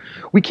excuse.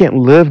 We can't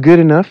live good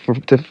enough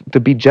to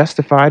be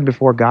justified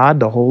before God,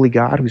 the holy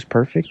God who's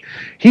perfect.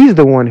 He's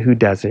the one who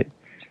does it.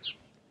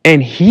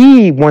 And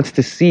He wants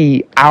to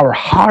see our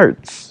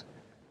hearts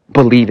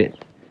believe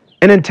it.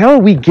 And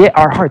until we get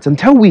our hearts,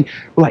 until we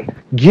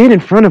get in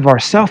front of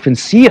ourselves and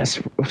see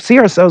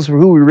ourselves for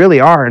who we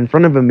really are in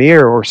front of a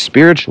mirror or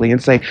spiritually,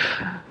 and say,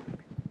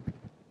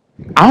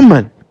 I'm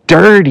a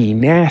dirty,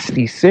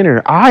 nasty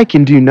sinner. I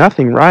can do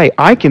nothing right.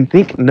 I can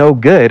think no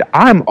good.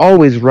 I'm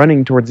always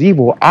running towards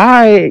evil.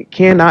 I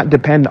cannot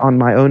depend on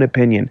my own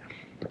opinion.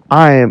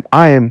 I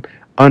am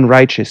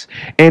unrighteous.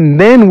 And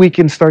then we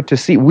can start to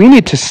see, we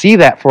need to see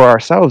that for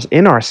ourselves,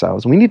 in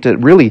ourselves. We need to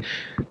really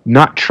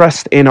not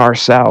trust in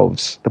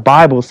ourselves. The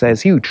Bible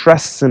says he who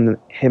trusts in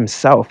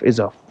himself is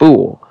a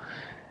fool.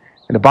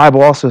 And the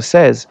Bible also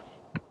says,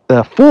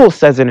 the fool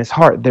says in his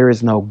heart, there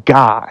is no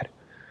God.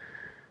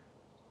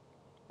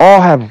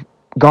 All have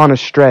gone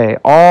astray.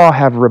 All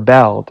have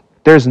rebelled.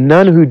 There's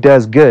none who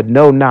does good.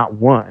 No, not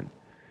one.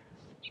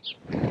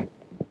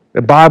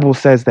 The Bible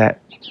says that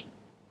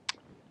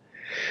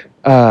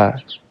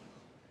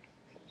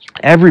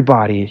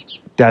everybody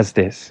does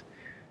this.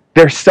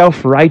 They're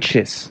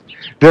self-righteous.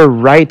 They're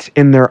right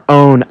in their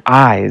own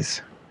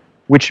eyes,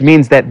 which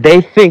means that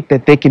they think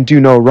that they can do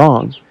no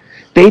wrong.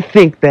 They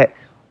think that,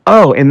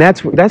 and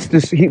that's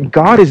this.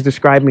 God is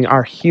describing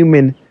our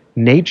human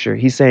nature.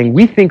 He's saying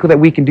we think that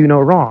we can do no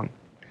wrong.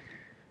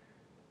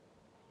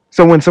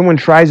 So when someone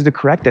tries to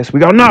correct us, we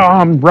go, no,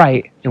 I'm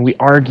right. And we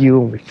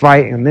argue and we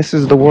fight, and this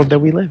is the world that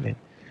we live in.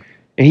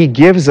 And He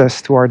gives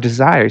us to our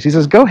desires. He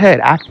says, go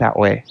ahead, act that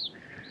way.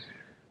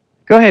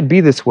 Go ahead,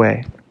 be this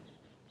way.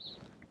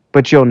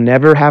 But you'll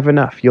never have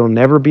enough. You'll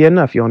never be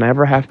enough. You'll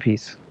never have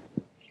peace.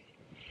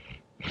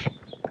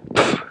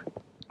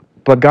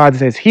 But God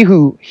says,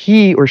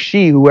 he or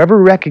she, whoever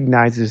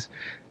recognizes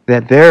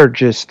that they're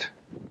just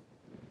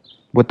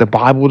what the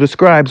Bible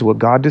describes, what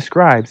God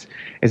describes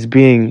as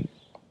being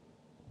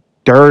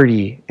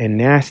dirty and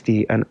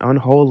nasty and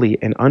unholy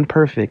and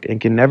unperfect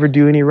and can never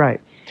do any right,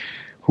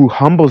 who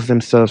humbles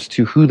themselves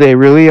to who they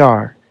really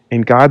are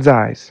in God's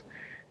eyes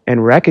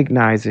and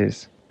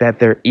recognizes that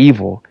they're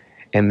evil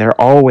and they're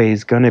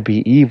always going to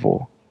be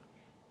evil.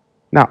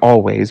 Not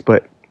always,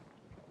 but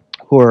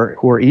who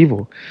are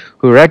evil,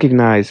 who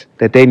recognize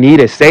that they need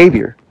a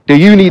Savior. Do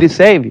you need a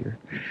Savior?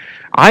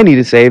 I need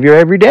a Savior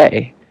every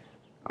day.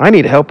 I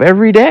need help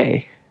every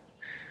day.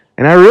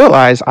 And I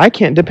realize I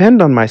can't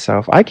depend on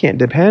myself. I can't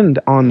depend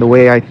on the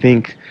way I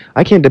think.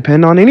 I can't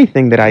depend on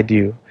anything that I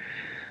do.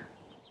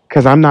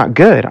 Because I'm not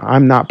good.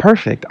 I'm not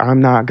perfect. I'm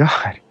not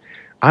God.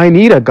 I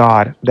need a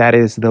God that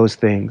is those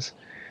things.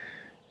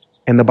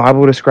 And the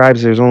Bible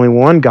describes there's only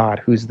one God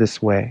who's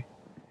this way,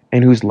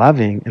 and who's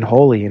loving and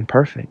holy and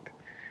perfect.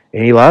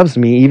 And He loves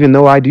me even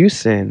though I do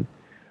sin.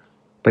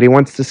 But He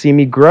wants to see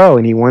me grow,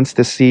 and He wants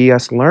to see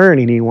us learn,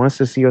 and He wants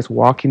to see us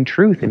walk in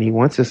truth, and He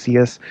wants to see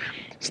us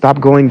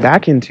stop going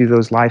back into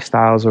those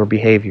lifestyles or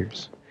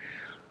behaviors.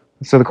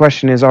 So the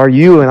question is, are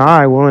you and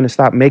I willing to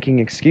stop making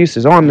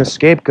excuses? Oh, I'm the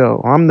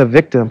scapegoat, or I'm the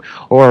victim,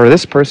 or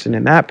this person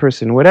and that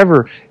person,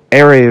 whatever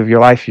area of your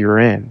life you're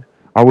in.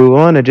 Are we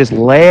willing to just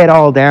lay it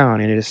all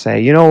down and just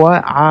say, you know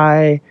what,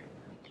 I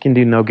can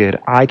do no good,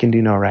 I can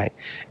do no right.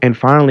 And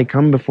finally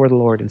come before the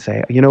Lord and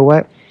say, you know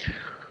what,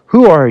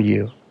 who are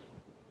you?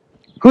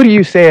 Who do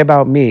you say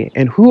about me?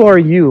 And who are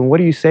you? And what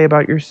do you say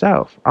about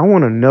yourself? I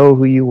want to know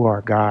who you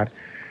are, God.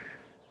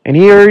 And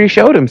he already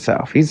showed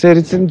himself. He said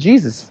it's in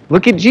Jesus.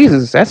 Look at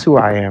Jesus. That's who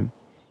I am.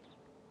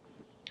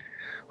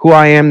 Who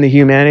I am, the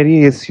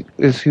humanity, is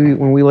who,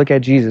 when we look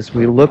at Jesus,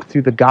 we look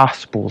through the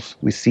Gospels,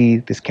 we see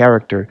this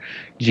character,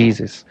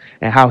 Jesus,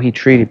 and how he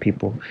treated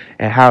people,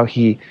 and how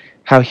he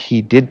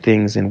did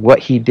things, and what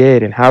he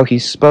did, and how he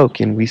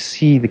spoke, and we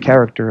see the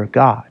character of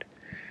God.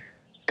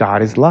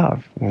 God is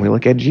love when we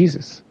look at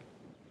Jesus.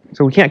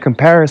 So we can't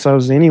compare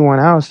ourselves to anyone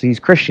else, these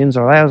Christians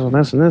or that or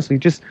this and this. We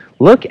just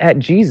look at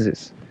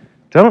Jesus.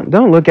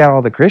 Don't look at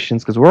all the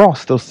Christians, because we're all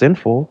still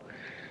sinful.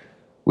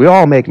 We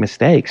all make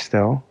mistakes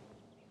still.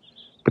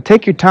 But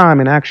take your time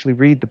and actually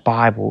read the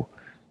Bible.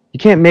 You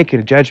can't make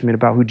a judgment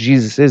about who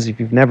Jesus is if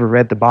you've never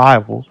read the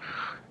Bible.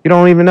 You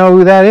don't even know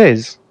who that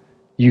is.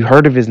 You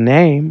heard of his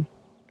name,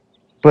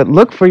 but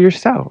look for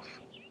yourself.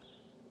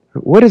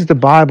 What does the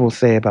Bible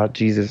say about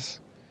Jesus?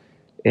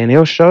 And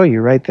he'll show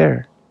you right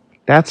there.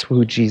 That's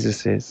who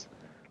Jesus is.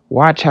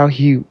 Watch how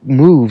he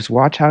moves.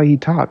 Watch how he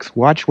talks.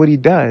 Watch what he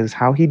does,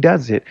 how he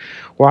does it.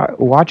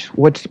 Watch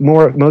what's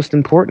most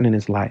important in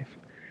his life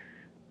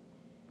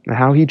and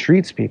how he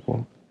treats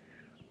people.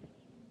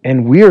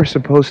 And we are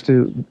supposed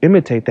to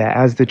imitate that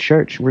as the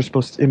church. We're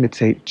supposed to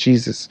imitate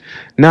Jesus,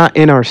 not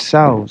in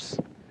ourselves,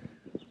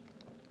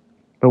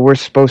 but we're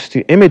supposed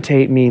to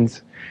imitate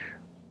means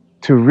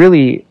to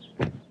really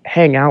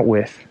hang out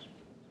with.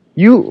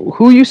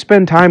 Who you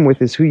spend time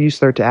with is who you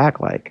start to act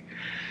like.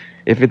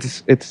 If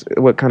it's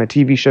what kind of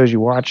TV shows you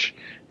watch,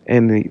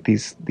 and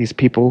these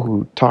people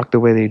who talk the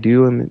way they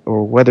do,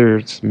 or whether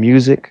it's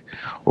music,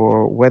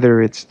 or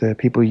whether it's the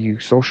people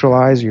you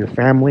socialize, your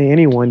family,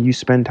 anyone you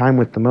spend time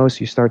with the most,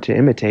 you start to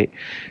imitate.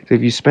 So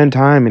if you spend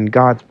time in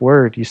God's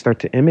Word, you start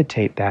to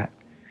imitate that.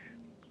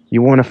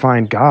 You want to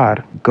find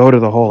God, go to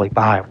the Holy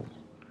Bible.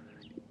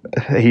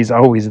 He's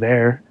always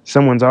there.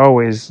 Someone's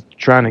always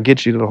trying to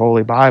get you to the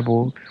Holy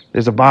Bible.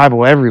 There's a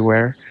Bible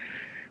everywhere.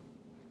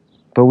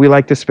 But we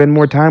like to spend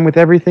more time with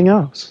everything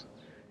else.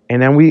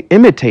 And then we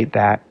imitate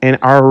that, and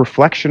our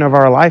reflection of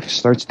our life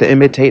starts to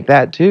imitate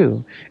that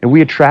too. And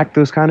we attract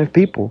those kind of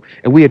people,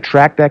 and we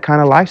attract that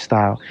kind of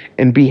lifestyle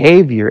and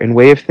behavior and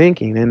way of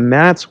thinking. And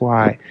that's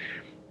why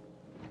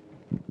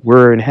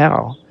we're in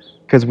hell,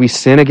 because we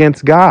sin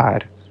against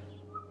God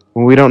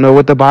when we don't know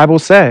what the Bible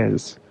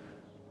says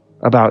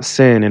about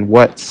sin and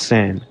what's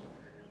sin.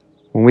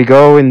 When we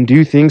go and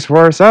do things for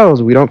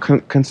ourselves, we don't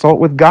consult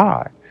with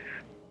God.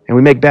 And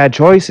we make bad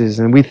choices,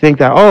 and we think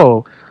that,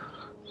 oh,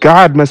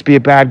 God must be a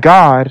bad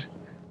God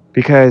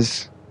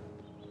because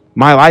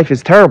my life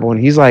is terrible. And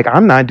he's like,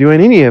 I'm not doing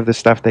any of the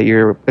stuff that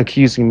you're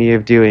accusing me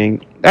of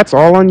doing. That's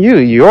all on you.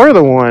 You're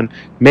the one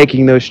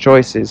making those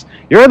choices.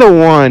 You're the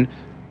one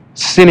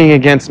sinning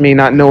against me,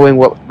 not knowing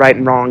what right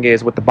and wrong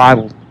is, what the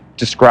Bible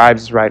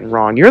describes as right and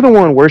wrong. You're the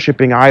one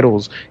worshiping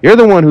idols. You're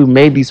the one who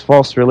made these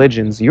false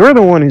religions. You're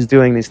the one who's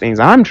doing these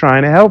things. I'm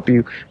trying to help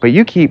you, but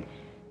you keep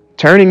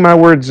turning my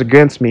words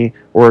against me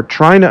or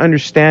trying to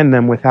understand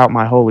them without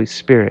my Holy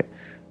Spirit.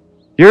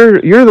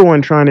 You're the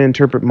one trying to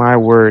interpret my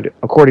word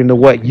according to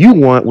what you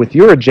want with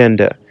your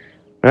agenda.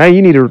 Right?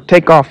 You need to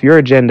take off your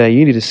agenda.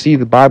 You need to see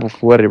the Bible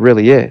for what it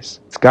really is.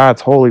 It's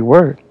God's holy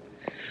word.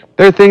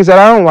 There are things that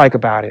I don't like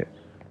about it.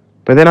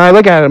 But then I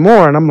look at it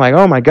more and I'm like,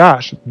 oh my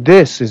gosh,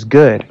 this is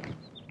good.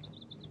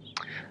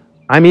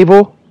 I'm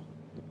evil.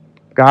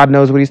 God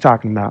knows what he's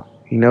talking about.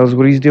 He knows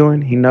what he's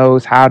doing. He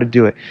knows how to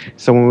do it.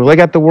 So when we look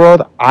at the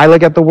world, I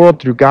look at the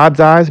world through God's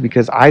eyes,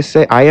 because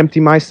I empty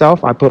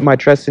myself. I put my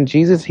trust in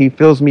Jesus. He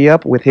fills me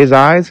up with his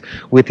eyes,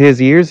 with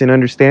his ears and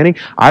understanding.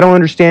 I don't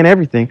understand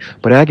everything,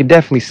 but I can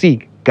definitely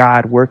see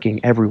God working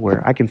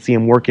everywhere. I can see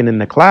him working in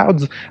the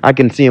clouds. I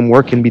can see him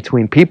working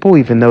between people,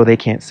 even though they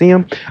can't see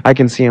him. I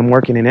can see him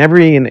working in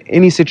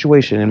any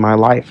situation in my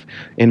life,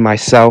 in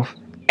myself,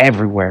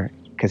 everywhere,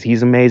 because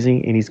he's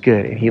amazing and he's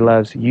good and he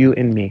loves you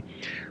and me.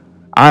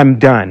 I'm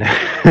done.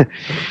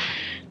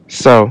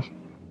 So,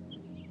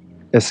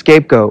 a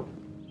scapegoat.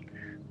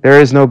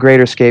 There is no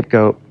greater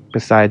scapegoat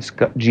besides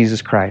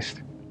Jesus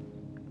Christ.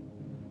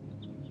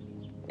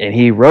 And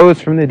he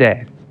rose from the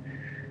dead.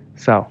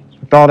 So,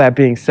 with all that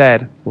being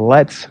said,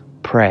 let's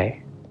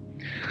pray.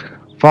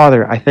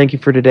 Father, I thank you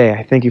for today.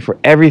 I thank you for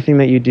everything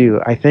that you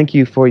do. I thank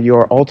you for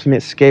your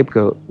ultimate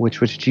scapegoat, which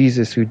was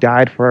Jesus, who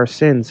died for our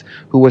sins,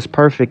 who was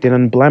perfect and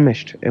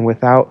unblemished and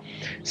without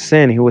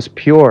sin, who was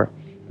pure.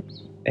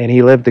 And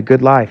he lived a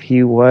good life.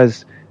 He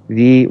was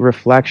the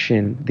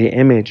reflection, the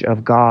image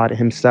of God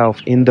himself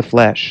in the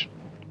flesh.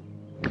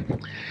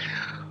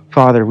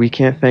 Father, we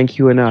can't thank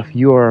you enough.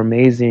 You are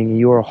amazing,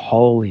 you are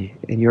holy,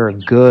 and you're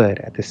good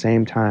at the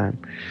same time.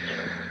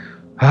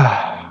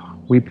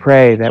 We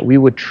pray that we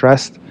would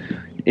trust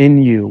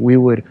in you. We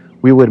would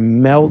we would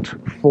melt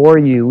for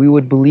you. We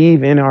would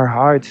believe in our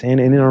hearts and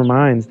in our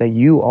minds that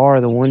you are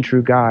the one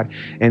true God,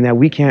 and that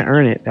we can't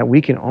earn it, that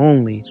we can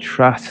only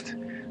trust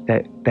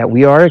that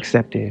we are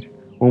accepted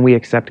when we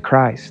accept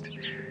Christ.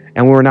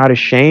 And we're not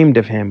ashamed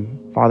of him.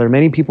 Father,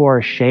 many people are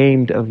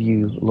ashamed of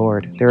you,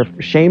 Lord. They're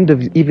ashamed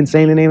of even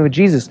saying the name of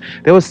Jesus.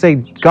 They will say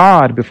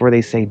God before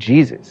they say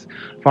Jesus.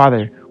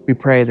 Father, we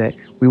pray that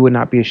we would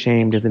not be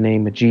ashamed of the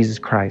name of Jesus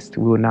Christ.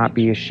 We would not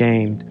be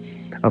ashamed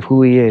of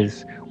who he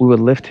is. We would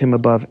lift him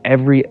above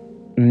every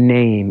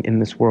name in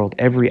this world,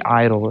 every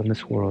idol in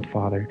this world,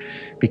 Father,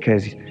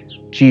 because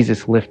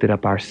Jesus lifted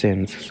up our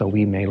sins so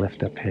we may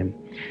lift up him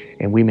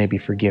and we may be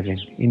forgiven.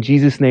 In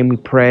Jesus' name we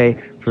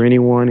pray for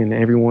anyone and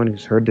everyone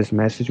who's heard this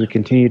message. We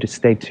continue to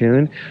stay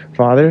tuned,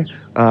 Father,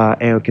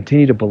 and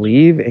continue to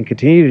believe and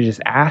continue to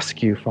just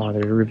ask you,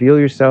 Father, to reveal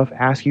yourself,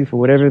 ask you for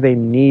whatever they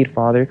need,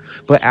 Father,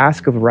 but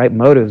ask of right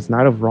motives,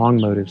 not of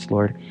wrong motives,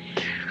 Lord.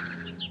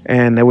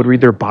 And they would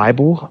read their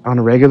Bible on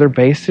a regular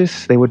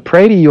basis. They would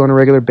pray to you on a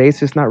regular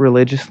basis, not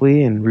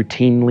religiously and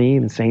routinely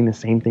and saying the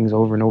same things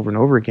over and over and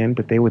over again,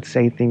 but they would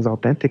say things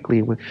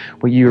authentically with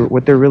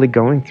what they're really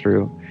going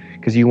through,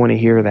 because you want to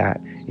hear that.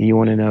 And you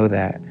want to know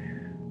that.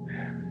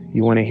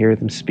 You want to hear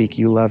them speak.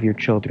 You love your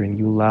children.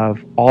 You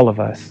love all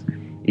of us,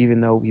 even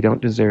though we don't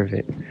deserve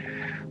it.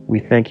 We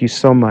thank you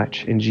so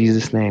much in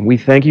Jesus' name. We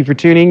thank you for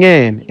tuning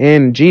in.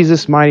 In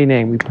Jesus' mighty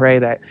name, we pray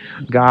that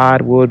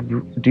God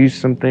would do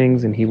some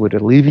things and he would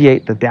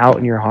alleviate the doubt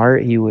in your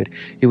heart. He would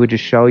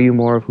just show you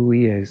more of who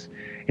he is.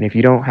 And if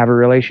you don't have a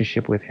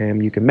relationship with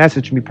him, you can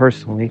message me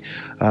personally,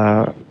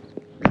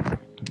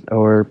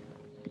 or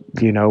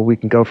we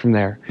can go from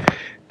there.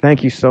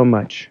 Thank you so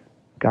much.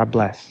 God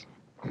bless.